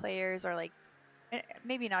PoE players or like...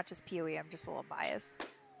 Maybe not just PoE, I'm just a little biased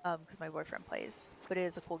because my boyfriend plays, but it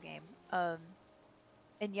is a cool game.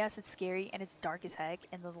 And yes, it's scary and it's dark as heck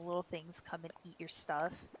and the little things come and eat your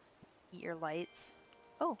stuff. Eat your lights.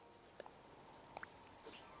 Oh.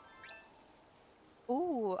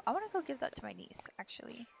 Ooh, I want to go give that to my niece,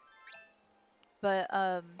 actually. But,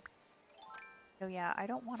 no, yeah, I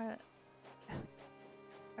don't want to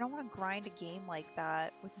grind a game like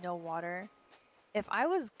that with no water. If I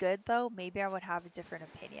was good, though, maybe I would have a different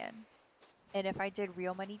opinion. And if I did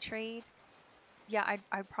real money trade, yeah,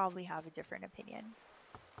 I'd probably have a different opinion.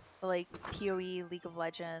 But, like, PoE, League of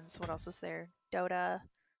Legends, what else is there? Dota,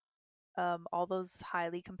 all those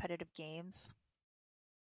highly competitive games.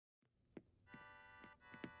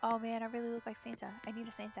 Oh man, I really look like Santa. I need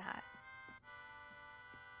a Santa hat.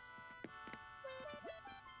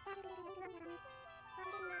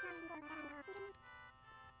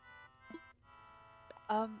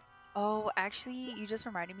 Oh, actually, you just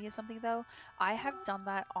reminded me of something though. I have done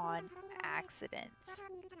that on accident.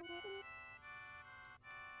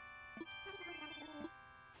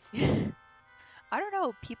 I don't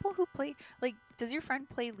know, people who play, like, does your friend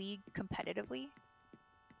play League competitively?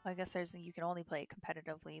 Well, I guess you can only play it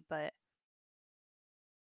competitively, but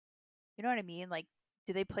you know what I mean? Like,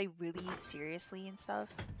 do they play really seriously and stuff?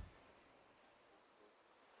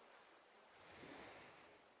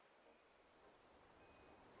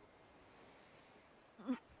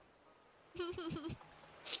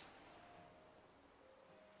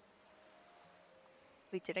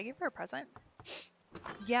 Wait, did I give her a present?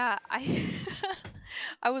 Yeah, I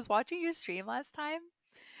I was watching your stream last time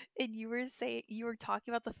and you were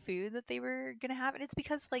talking about the food that they were gonna have, and it's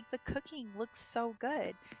because like the cooking looks so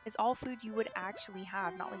good. It's all food you would actually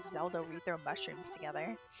have, not like Zelda where you throw mushrooms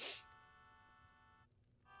together.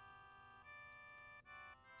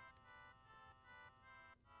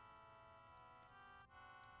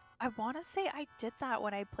 I want to say I did that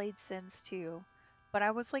when I played Sims 2, but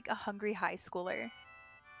I was like a hungry high schooler.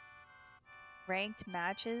 Ranked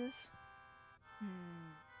matches?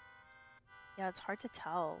 Hmm. Yeah, it's hard to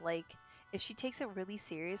tell. Like, if she takes it really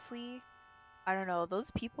seriously, I don't know.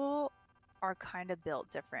 Those people are kind of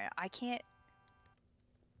built different. I can't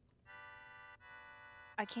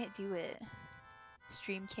do it.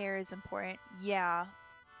 Stream care is important. Yeah.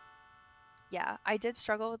 Yeah. I did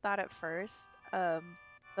struggle with that at first.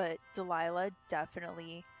 But Delilah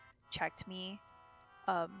definitely checked me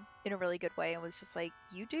in a really good way and was just like,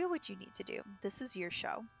 you do what you need to do. This is your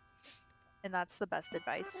show. And that's the best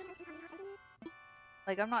advice.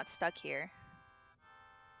 Like, I'm not stuck here.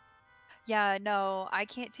 Yeah, no, I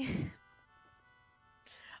can't do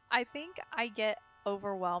I think I get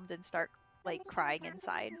overwhelmed and start like crying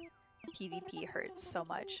inside. PvP hurts so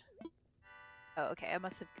much. Oh, okay. I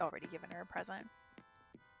must have already given her a present.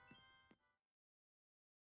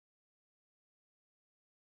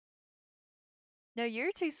 No,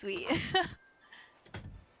 you're too sweet.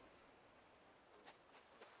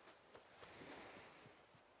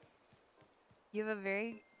 You have a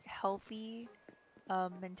very healthy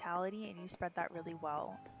mentality and you spread that really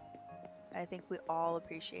well. I think we all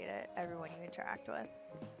appreciate it, everyone you interact with.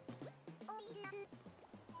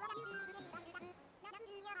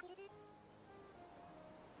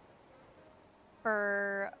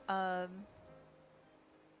 For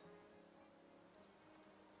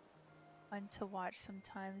fun to watch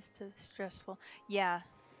sometimes to stressful. Yeah,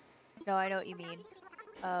 no, I know what you mean.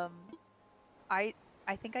 Um, I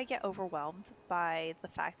I think I get overwhelmed by the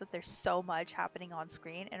fact that there's so much happening on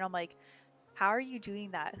screen, and I'm like, how are you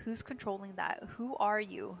doing that? Who's controlling that? Who are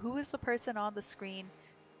you? Who is the person on the screen?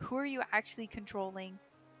 Who are you actually controlling?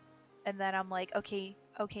 And then I'm like, okay,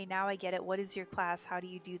 now I get it. What is your class? How do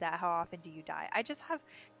you do that? How often do you die? I just have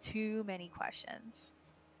too many questions.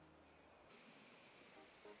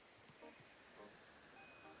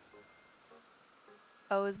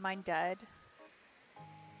 Oh, is mine dead?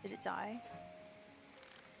 Did it die?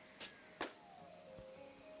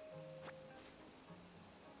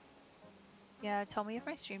 Yeah, tell me if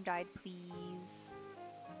my stream died, please.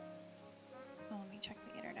 Oh, let me check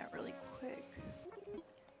the internet really quick.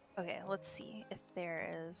 Okay, let's see if there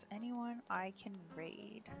is anyone I can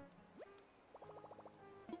raid.